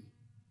said.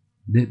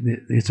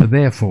 It's a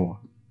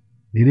therefore.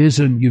 It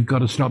isn't you've got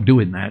to stop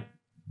doing that.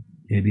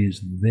 It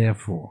is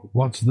therefore.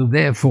 What's the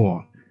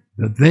therefore?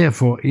 The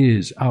therefore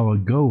is our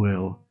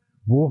Goel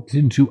walked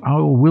into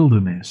our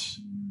wilderness,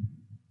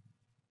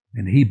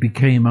 and he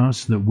became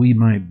us that we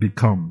might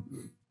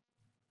become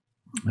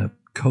a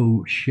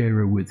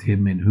co-sharer with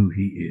him in who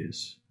he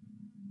is.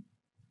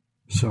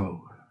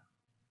 So,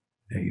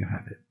 there you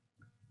have it.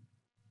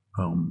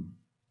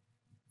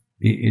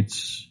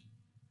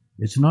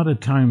 It's not a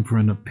time for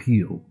an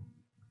appeal.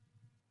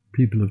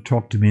 People have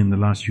talked to me in the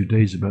last few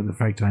days about the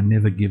fact I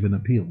never give an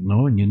appeal.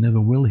 No, and you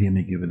never will hear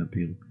me give an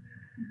appeal.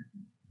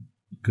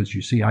 Because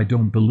you see, I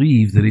don't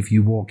believe that if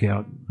you walk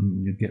out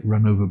and you get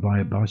run over by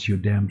a bus, you're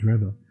damned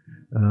forever.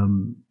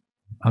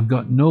 I've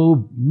got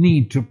no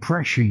need to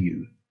pressure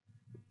you.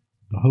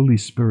 The Holy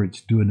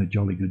Spirit's doing a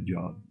jolly good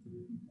job.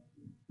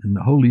 And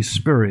the Holy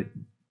Spirit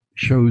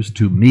shows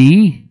to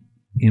me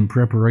in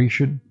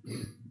preparation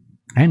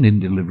and in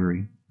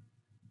delivery.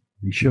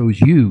 He shows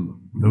you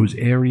those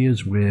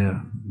areas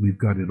where we've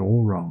got it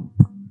all wrong.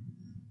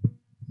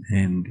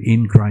 And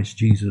in Christ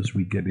Jesus,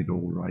 we get it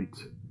all right.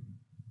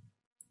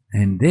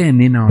 And then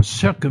in our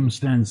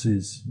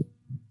circumstances,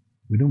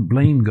 we don't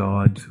blame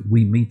God,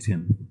 we meet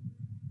him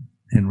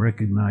and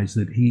recognize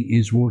that he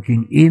is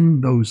working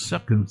in those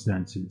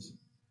circumstances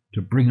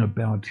to bring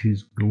about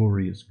his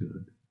glorious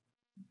good.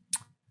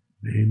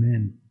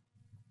 Amen.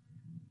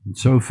 And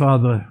so,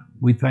 Father,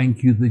 we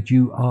thank you that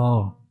you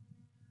are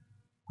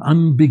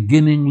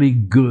unbeginningly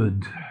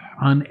good,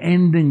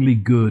 unendingly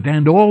good,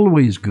 and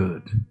always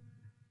good.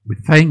 We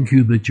thank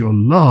you that your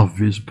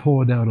love is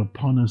poured out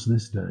upon us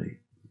this day.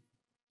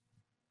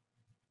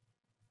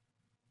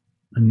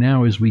 And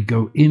now as we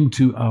go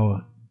into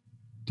our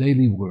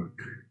daily work,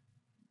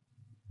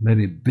 let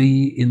it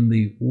be in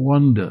the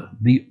wonder,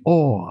 the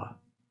awe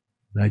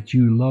that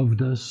you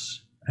loved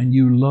us and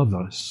you love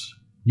us.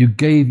 You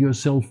gave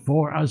yourself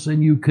for us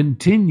and you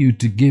continue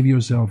to give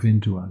yourself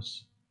into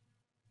us.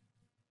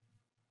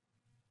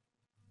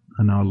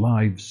 And our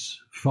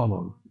lives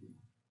follow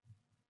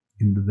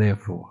in the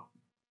therefore.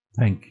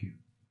 Thank you.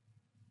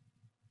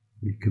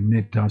 We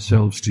commit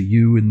ourselves to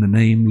you in the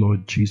name,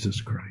 Lord Jesus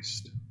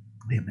Christ.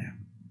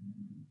 Amen.